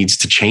what it needs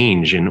to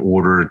change in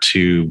order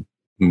to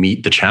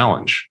meet the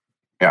challenge.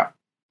 Yeah,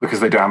 because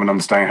they don't have an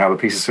understanding how the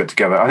pieces fit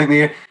together. I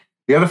think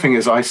the other thing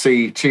is I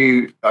see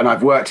too, and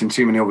I've worked in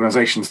too many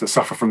organizations that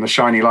suffer from the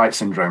shiny light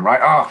syndrome,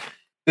 right?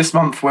 This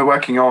month we're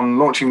working on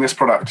launching this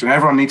product and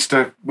everyone needs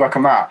to work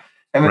on that.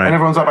 And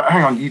everyone's like,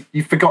 hang on,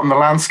 you've forgotten the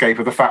landscape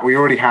of the fact we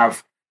already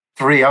have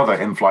 3 other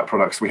in-flight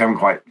products we haven't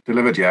quite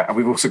delivered yet. And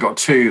we've also got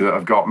 2 that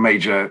have got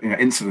major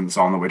incidents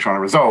on that we're trying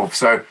to resolve.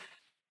 So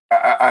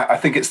I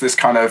think it's this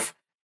kind of,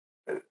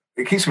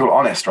 it keeps people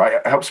honest, right?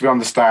 It helps people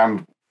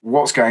understand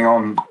what's going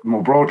on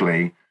more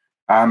broadly.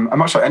 And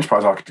much like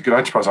good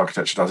enterprise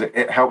architecture does,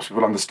 it helps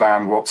people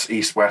understand what's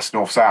east, west,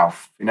 north,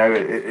 south.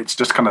 It's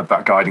just kind of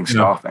that guiding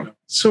star thing.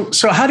 So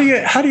how do you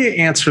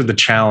answer the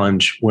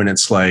challenge when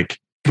it's like,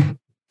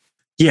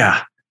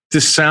 yeah,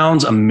 this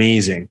sounds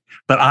amazing,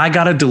 but I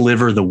got to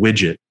deliver the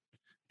widget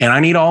and I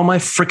need all my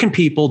freaking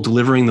people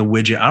delivering the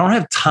widget. I don't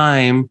have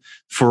time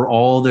for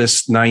all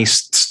this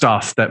nice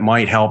stuff that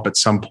might help at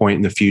some point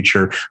in the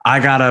future. I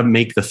got to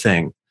make the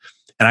thing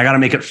and I got to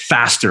make it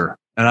faster.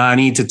 And I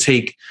need to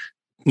take,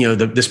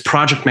 this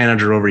project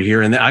manager over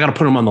here and I got to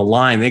put them on the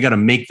line. They got to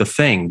make the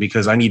thing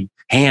because I need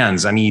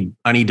hands. I need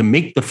to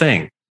make the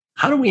thing.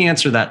 How do we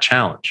answer that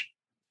challenge?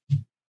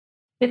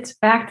 It's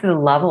back to the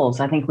levels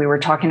I think we were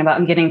talking about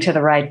and getting to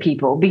the right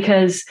people,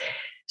 because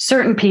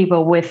certain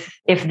people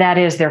if that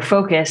is their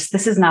focus,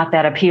 this is not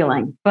that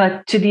appealing.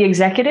 But to the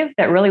executive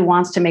that really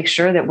wants to make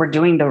sure that we're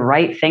doing the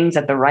right things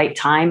at the right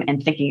time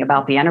and thinking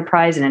about the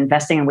enterprise and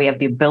investing, and we have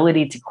the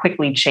ability to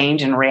quickly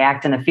change and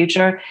react in the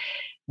future,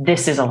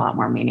 this is a lot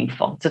more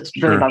meaningful. So it's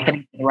really about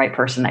getting the right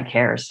person that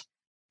cares.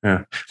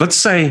 Yeah. Let's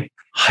say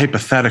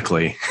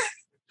hypothetically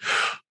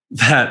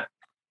that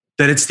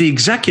it's the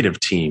executive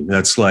team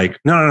that's like,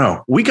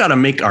 no, we got to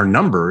make our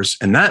numbers.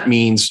 And that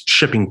means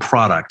shipping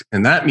product.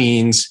 And that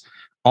means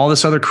all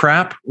this other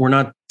crap. We're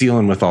not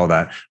dealing with all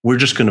that. We're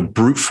just going to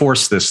brute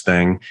force this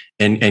thing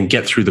and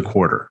get through the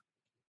quarter.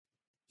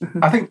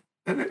 I think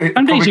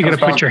some days you got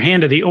to put your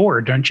hand to the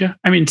oar, don't you?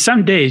 I mean,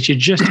 some days you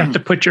just have to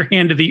put your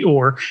hand to the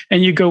oar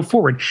and you go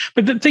forward.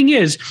 But the thing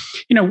is,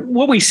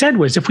 what we said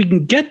was, if we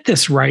can get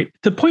this right,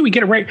 the point we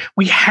get it right,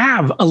 we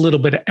have a little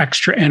bit of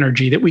extra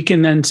energy that we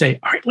can then say,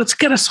 all right, let's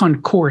get us on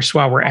course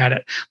while we're at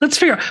it. Let's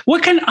figure out,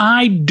 what can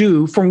I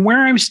do from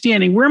where I'm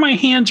standing, where my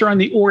hands are on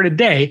the oar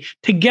today,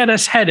 to get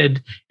us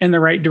headed in the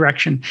right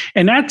direction.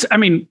 And that's,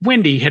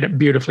 Wendy hit it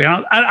beautifully.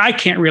 I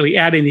can't really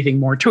add anything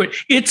more to it.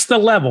 It's the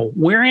level.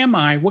 Where am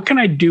I? What can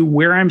I do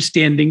where I'm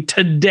standing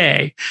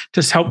today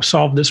to help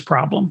solve this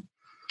problem?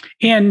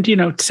 And,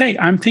 say,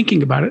 I'm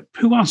thinking about it.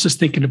 Who else is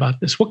thinking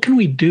about this? What can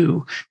we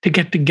do to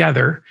get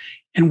together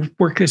and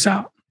work this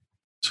out?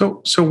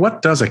 So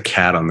what does a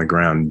cat on the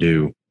ground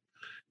do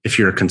if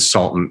you're a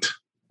consultant,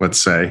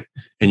 let's say,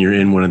 and you're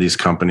in one of these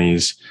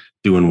companies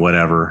doing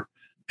whatever,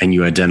 and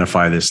you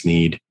identify this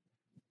need?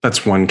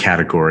 That's one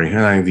category.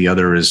 And I think the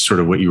other is sort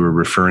of what you were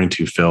referring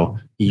to, Phil.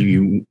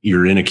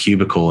 You're in a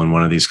cubicle in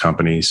one of these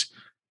companies,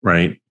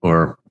 right?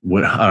 Or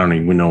what, I don't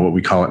even know what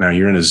we call it now.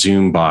 You're in a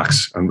Zoom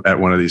box at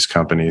one of these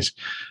companies.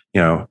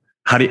 In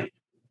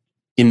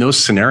those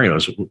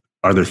scenarios,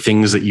 are there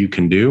things that you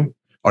can do?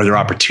 Are there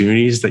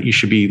opportunities that you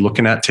should be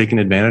looking at, taking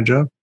advantage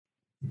of?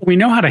 We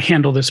know how to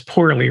handle this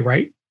poorly,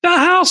 right? The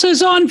house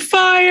is on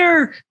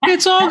fire.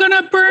 It's all going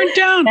to burn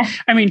down.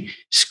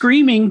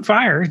 Screaming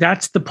fire,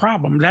 that's the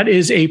problem. That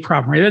is a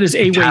problem, right? That is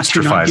a way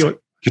to not do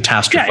it.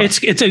 Catastrophe. Yeah,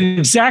 it's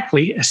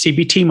exactly a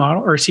CBT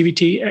model or a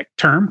CBT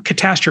term,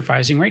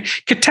 catastrophizing, right?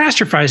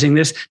 Catastrophizing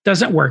this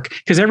doesn't work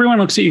because everyone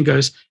looks at you and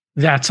goes,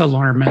 that's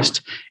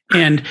alarmist.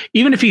 And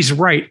even if he's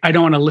right, I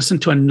don't want to listen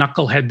to a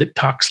knucklehead that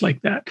talks like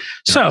that. Yes.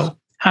 So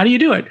how do you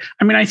do it?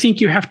 I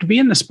think you have to be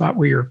in the spot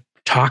where you're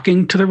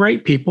talking to the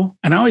right people.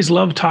 And I always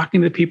love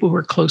talking to the people who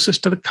are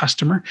closest to the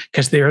customer,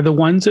 because they're the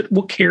ones that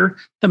will care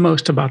the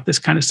most about this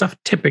kind of stuff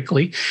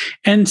typically,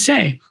 and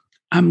say,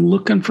 I'm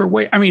looking for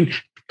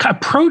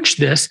approach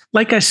this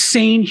like a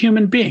sane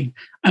human being.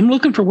 I'm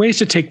looking for ways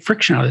to take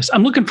friction out of this.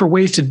 I'm looking for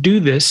ways to do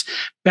this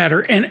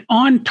better and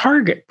on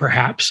target,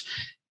 perhaps.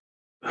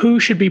 Who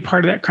should be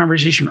part of that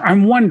conversation?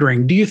 I'm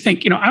wondering, do you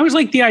think, I always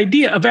like the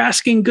idea of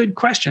asking good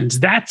questions.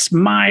 That's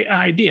my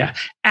idea.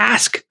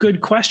 Ask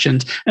good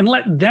questions and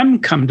let them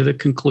come to the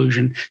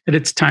conclusion that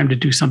it's time to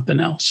do something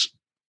else.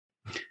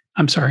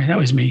 I'm sorry, that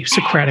was me.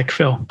 Socratic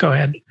Phil, go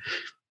ahead.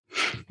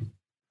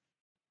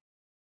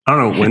 I don't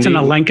know. Wendy, it's an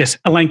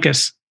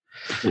Elenchus.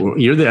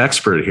 You're the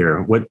expert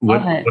here. What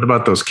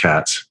about those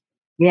cats?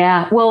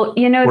 Yeah. Well,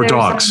 or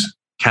dogs.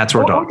 Cats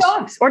or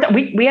dogs. Or dogs.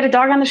 We had a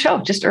dog on the show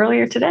just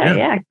earlier today.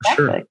 Yeah, exactly.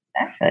 Sure.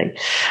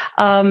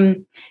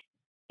 Exactly.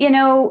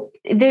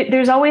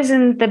 There's always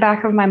in the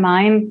back of my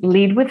mind,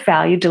 lead with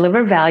value,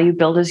 deliver value,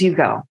 build as you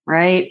go,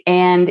 right?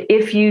 And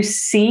if you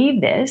see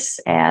this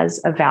as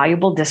a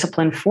valuable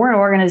discipline for an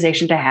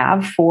organization to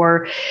have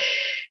for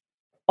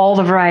all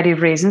the variety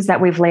of reasons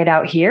that we've laid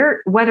out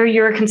here, whether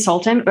you're a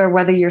consultant or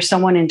whether you're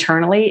someone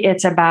internally,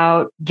 it's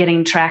about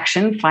getting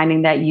traction,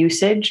 finding that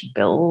usage,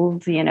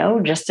 build,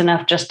 just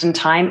enough, just in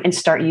time, and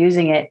start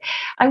using it.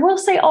 I will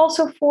say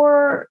also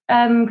for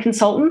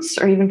consultants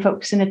or even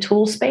folks in a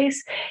tool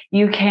space,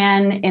 you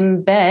can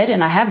embed,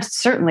 and I have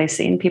certainly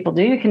seen people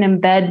do, you can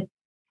embed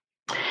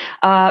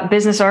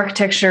business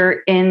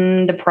architecture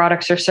in the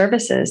products or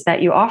services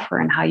that you offer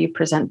and how you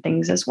present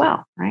things as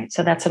well, right?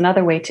 So that's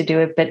another way to do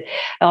it. But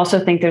I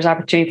also think there's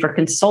opportunity for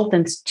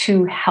consultants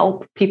to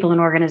help people in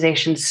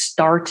organizations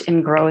start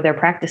and grow their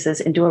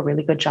practices and do a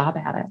really good job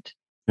at it.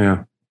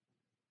 Yeah.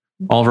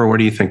 Oliver, what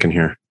are you thinking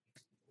here?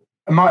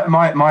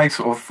 My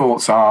sort of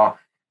thoughts are,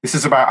 this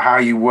is about how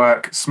you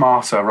work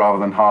smarter rather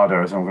than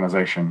harder as an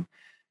organization.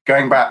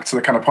 Going back to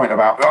the kind of point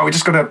about, we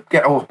just got to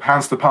get all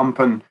hands to the pump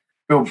and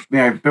build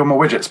more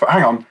widgets. But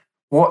hang on,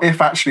 what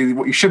if actually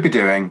what you should be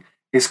doing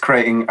is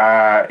creating,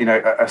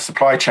 a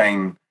supply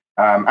chain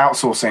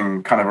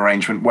outsourcing kind of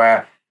arrangement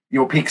where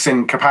your peaks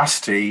in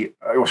capacity,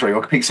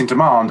 your peaks in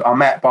demand are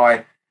met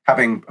by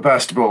having a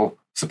burstable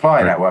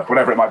supply network,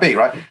 whatever it might be,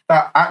 right?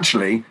 That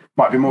actually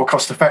might be more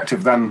cost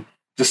effective than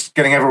just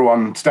getting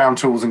everyone to down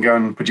tools and go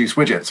and produce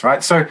widgets,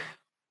 right? So,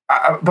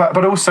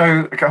 but also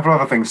a couple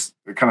of other things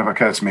that kind of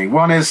occur to me.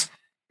 One is,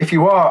 if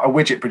you are a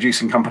widget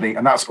producing company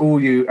and that's all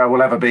you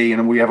will ever be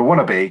and all you ever want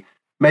to be,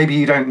 maybe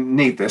you don't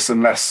need this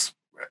unless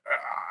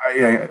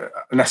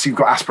you've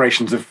got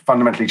aspirations of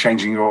fundamentally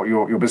changing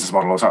your business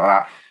model or something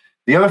like that.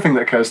 The other thing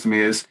that occurs to me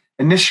is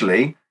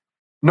initially,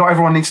 not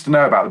everyone needs to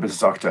know about the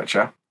business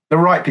architecture. The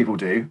right people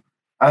do.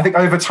 And I think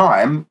over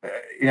time,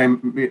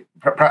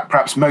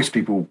 perhaps most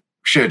people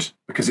should,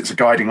 because it's a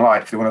guiding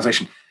light for the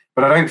organization.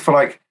 But I don't feel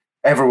like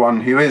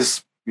everyone who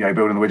is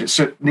building the widgets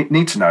should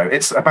need to know.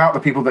 It's about the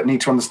people that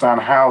need to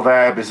understand how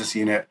their business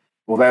unit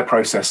or their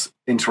process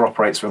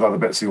interoperates with other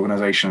bits of the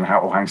organization and how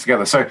it all hangs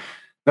together. So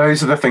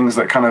those are the things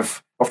that kind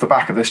of off the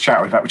back of this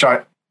chat we've had,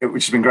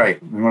 which has been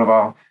great. One of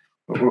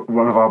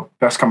our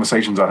best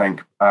conversations, I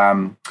think.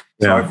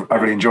 So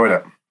I've really enjoyed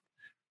it.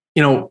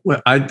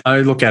 I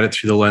look at it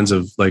through the lens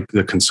of like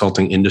the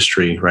consulting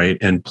industry, right?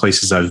 And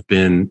places I've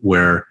been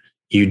where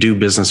you do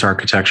business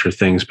architecture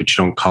things, but you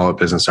don't call it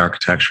business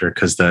architecture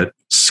because that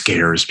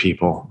scares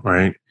people,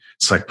 right?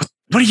 It's like,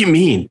 what do you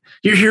mean?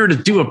 You're here to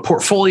do a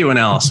portfolio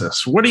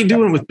analysis. What are you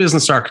doing with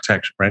business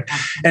architecture, right?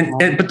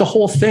 But the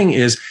whole thing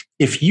is,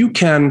 if you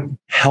can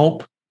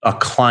help a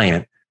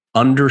client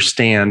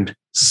understand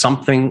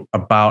something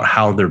about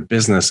how their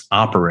business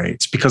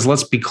operates, because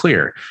let's be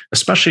clear,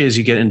 especially as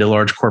you get into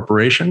large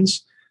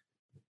corporations,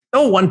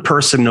 no one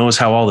person knows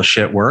how all the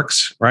shit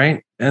works,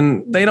 right?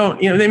 And they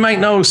don't, they might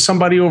know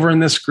somebody over in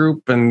this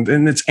group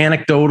and it's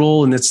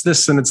anecdotal and it's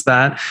this and it's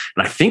that.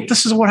 And I think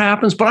this is what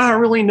happens, but I don't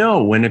really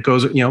know when it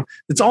goes,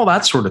 it's all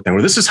that sort of thing.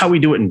 Or this is how we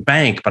do it in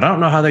bank, but I don't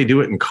know how they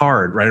do it in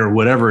card, right? Or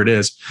whatever it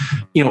is.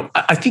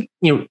 I think,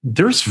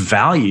 there's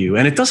value,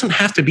 and it doesn't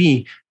have to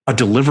be a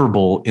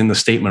deliverable in the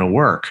statement of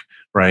work,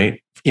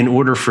 right? In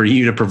order for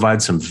you to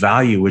provide some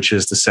value, which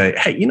is to say,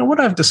 hey, you know what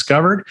I've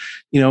discovered?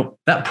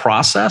 That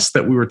process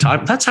that we were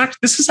talking,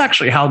 this is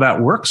actually how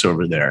that works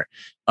over there.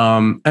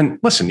 And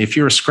listen, if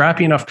you're a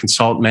scrappy enough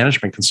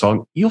management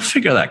consultant, you'll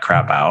figure that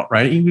crap out,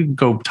 right? You can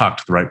go talk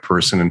to the right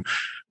person. And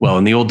well,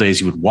 in the old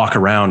days, you would walk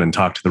around and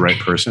talk to the right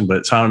person,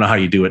 but I don't know how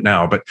you do it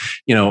now. But,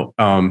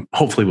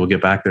 hopefully we'll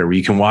get back there where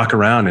you can walk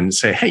around and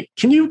say, hey,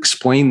 can you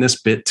explain this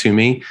bit to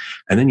me?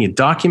 And then you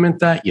document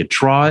that, you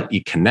draw it,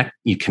 you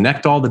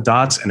connect all the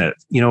dots, and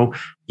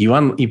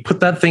you put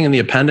that thing in the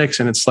appendix,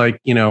 and it's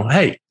like,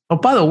 hey, oh,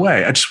 by the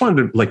way, I just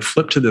wanted to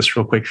flip to this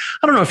real quick.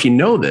 I don't know if you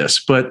know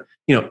this, but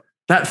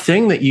that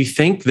thing that you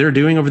think they're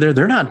doing over there,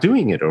 they're not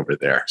doing it over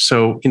there.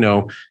 So,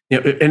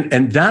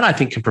 and that I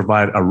think can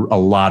provide a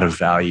lot of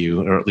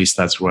value, or at least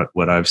that's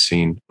what I've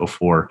seen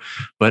before.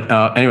 But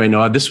anyway,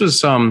 Noah, this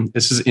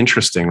is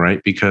interesting,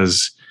 right?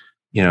 Because,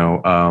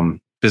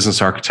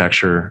 business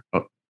architecture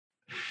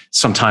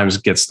sometimes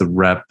gets the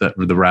rap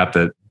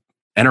that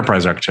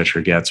enterprise architecture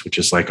gets, which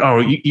is like, oh,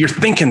 you're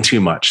thinking too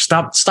much.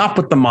 Stop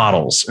with the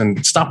models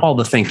and stop all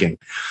the thinking,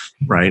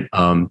 right?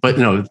 But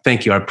no,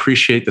 thank you. I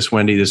appreciate this,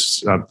 Wendy.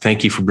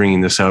 Thank you for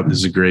bringing this up. This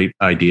is a great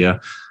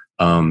idea.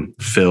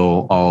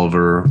 Phil,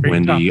 Oliver,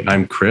 Wendy,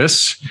 I'm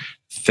Chris.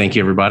 Thank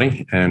you,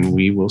 everybody, and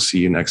we will see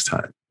you next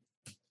time.